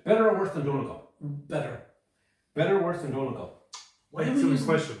 Yeah. Just better or worse than Don't Look Up? Better. Better or worse than Don't Look Up? Why are we Excellent using,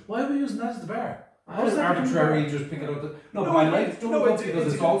 question. why are we using that as the bar? I was arbitrary, just pick it out. No, but I like Don't Look Up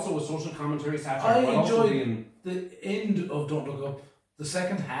because it's also a social commentary satire. I while also enjoyed being- the end of Don't Look Up. The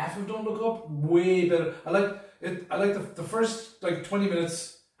second half of Don't Look Up, way better. I like it. I like the first 20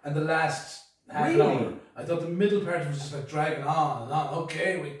 minutes and the last half an Really? hour. I thought the middle part was just dragging on and on.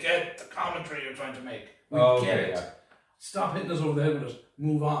 Okay, we get the commentary you're trying to make. We get it. yeah. Stop hitting us over the head with it.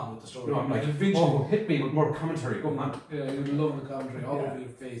 Move on with the story. No, I'm like, And eventually, oh, hit me with more commentary. Go on. yeah, you love the commentary all over your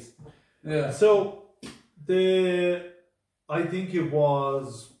face. Yeah. So, I think it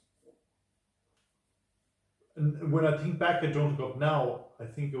was. And when I think back at Don't Look Up now, I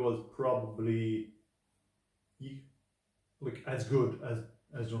think it was probably as good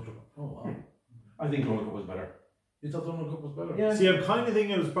as Don't Look Up. Oh wow. I think Don't Look Up was better. You thought Don't Look Up was better? Yeah. See, I'm kind of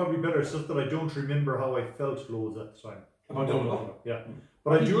thinking it was probably better. It's just that I don't remember how I felt loads at the time. About Don't Look Up. Yeah,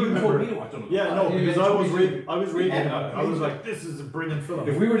 but I do You remember. told me to watch Don't Look Up. Yeah, no, Yeah, because yeah, I was me raving. I was raving. Yeah, I was like, "This is a brilliant film."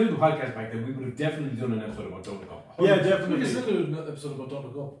 If we were doing the podcast back then, we would have definitely done an episode about Don't Look Up. Yeah, 100%. definitely. We can still do an episode about Don't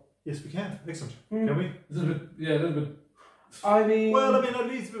Look Up. Yes, we can. Excellent. Hmm. Can we? A little bit, yeah, a little bit. I mean... Well, I mean, at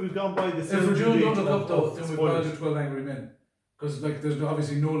least we've gone by the. If we're doing Don't Look Up though, of then we've spoilers. got to 12 Angry Men. Because there's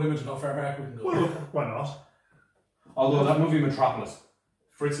obviously no limit to how far back we can go. Well, why not? Although that movie Metropolis,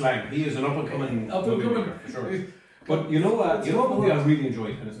 Fritz Lang, he is an up-and-coming movie maker, for sure. But you know what movie I really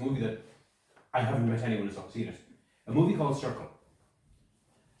enjoyed, and it's a movie that I haven't met anyone who's not seen it. A movie called Circle.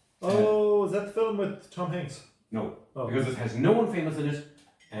 Oh, is that the film with Tom Hanks? No, Oh. because it has no one famous in it,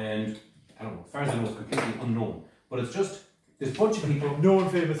 and I don't know, as far as I know, it's completely unknown. But it's just this bunch of people. No one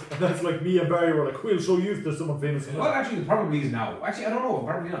famous. And that's like me and Barry were like, we'll show you if there's someone famous in it. Well, actually, it probably is now. Actually, I don't know,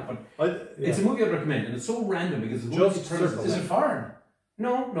 probably not. But it's a movie I'd recommend, and it's so random because it's Just Circle. Is it foreign?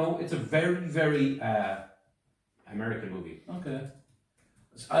 No, it's a very, very American movie. Okay.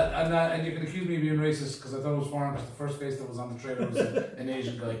 And you can accuse me of being racist because I thought it was foreign because the first face that was on the trailer was an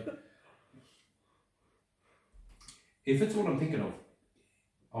Asian guy. If it's what I'm thinking of,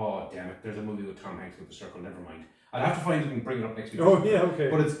 oh damn it, there's a movie with Tom Hanks with the Circle. Never mind. I'll have to find it and bring it up next week. Oh yeah, okay.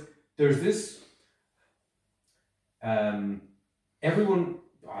 But there's this. Everyone,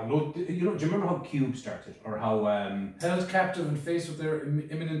 do you remember how Cube started, or how? Held captive and faced with their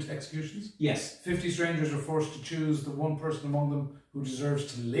imminent executions, Yes, 50 strangers are forced to choose the one person among them who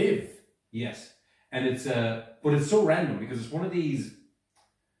deserves to live. yes, and it's but it's so random because it's one of these.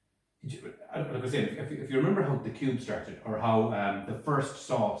 Like I said, if you remember how the Cube started, or how the first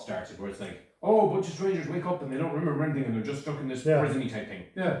Saw started, where it's like, oh, a bunch of strangers wake up and they don't remember anything and they're just stuck in this prison-y type thing.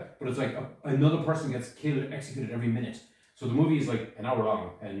 Yeah. But it's like another person gets killed, executed every minute. So the movie is like an hour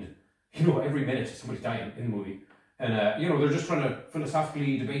long, and every minute somebody's dying in the movie, and they're just trying to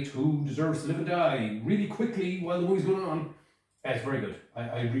philosophically debate who deserves to live and die really quickly while the movie's going on. It's very good.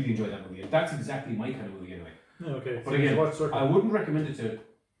 I really enjoy that movie, and that's exactly my kind of movie anyway. Yeah, okay. But So you again, watch Circle. I wouldn't recommend it to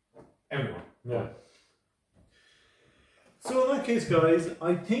everyone. Yeah. So in that case, guys,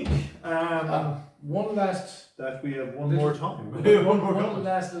 I think One last that we have one little- more time. We have one more one comment.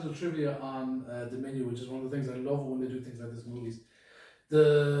 last little trivia on the menu, which is one of the things I love when they do things like this in movies.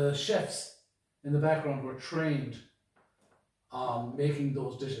 The chefs in the background were trained on making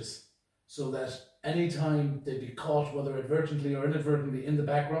those dishes so that anytime they'd be caught, whether advertently or inadvertently, in the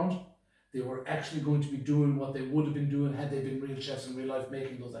background, they were actually going to be doing what they would have been doing had they been real chefs in real life,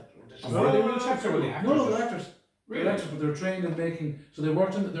 making those actual dishes. And were they real chefs or were they actors? No, they're actors. Really? They're actors, but they were trained in making. So they were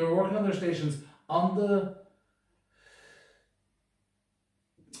working on their stations on the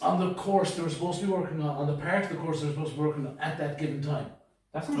course they were supposed to be working on the part of the course they were supposed to be working on at that given time.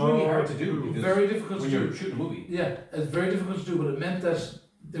 That sounds really hard to do. because Very difficult when to you're do. shooting a movie. Yeah, it's very difficult to do, but it meant that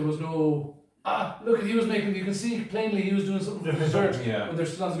there was no. Look, he was making. You can see plainly he was doing something for dessert Yeah. when they're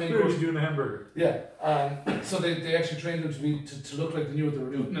still on the main Sure, course. he's doing a hamburger. Yeah, so they actually trained them to look like they knew what they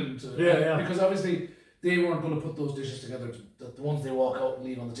were doing, and Yeah. because obviously they weren't going to put those dishes together. The ones they walk out and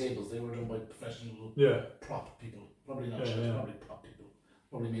leave on the tables, they were done by professional Yeah. prop people. Probably not Yeah, chefs, yeah. probably prop people.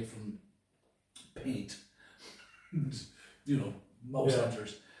 Probably made from paint, and, mouse Yeah.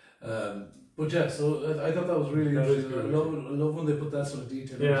 hunters. But yeah, so I thought that was really That is interesting. good, I love when they put that sort of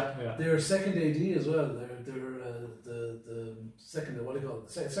detail. in. Yeah. Their second AD as well. They're the second. What do you call it?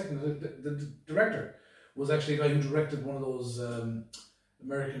 The director was actually a guy who directed one of those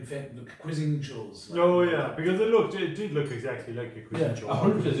American quizzing shows. Oh yeah, because it did look exactly like a quiz Yeah. show.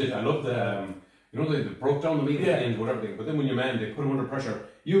 100%. I love the, they broke down the meat at the end, whatever thing. But then when your man, they put him under pressure.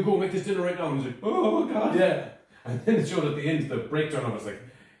 You go make this dinner right now. And he's like, oh God. Yeah. And then it showed at the end, the breakdown of it was like,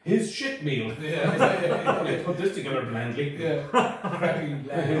 his shit meal. Yeah. They put this together blandly. Yeah. Crappy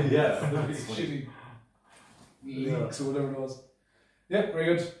lamb. Yeah. Shitty leeks or whatever it was. Yeah, very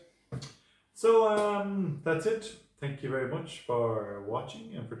good. So that's it. Thank you very much for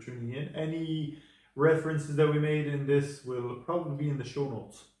watching and for tuning in. Any references that we made in this will probably be in the show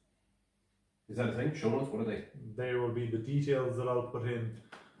notes. Is that a thing? Show notes? What are they? There will be the details that I'll put in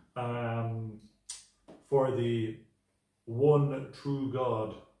for the one true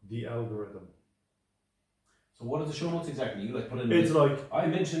God, the algorithm. So what are the show notes exactly? You put in. It's like, I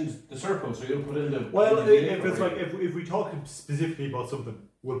mentioned the circle, so you'll put in the. well, in the if it's like if we talk specifically about something,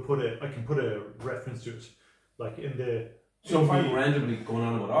 I can put a reference to it, like in the. So if I'm randomly going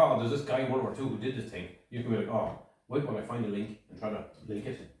on about, there's this guy in World War II who did this thing, you can be like, wait while I find a link and try to link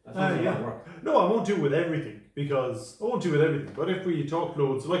it. That's not how it works. No, I won't do it with everything But if we talk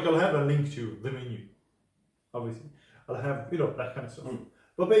loads, like I'll have a link to the menu, obviously. I'll have that kind of stuff.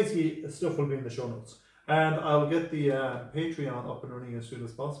 But basically, stuff will be in the show notes, and I'll get the Patreon up and running as soon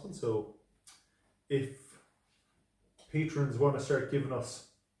as possible. So if patrons want to start giving us,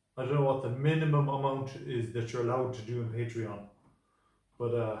 I don't know what the minimum amount is that you're allowed to do in Patreon,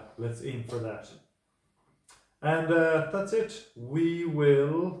 but let's aim for that. And that's it. We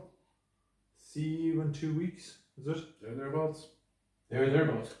will see you in 2 weeks. Is it? Thereabouts.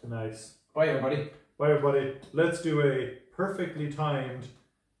 Thereabouts. Nice. Bye, everybody. Bye, everybody. Let's do a perfectly timed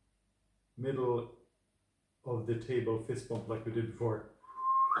middle of the table fist bump like we did before.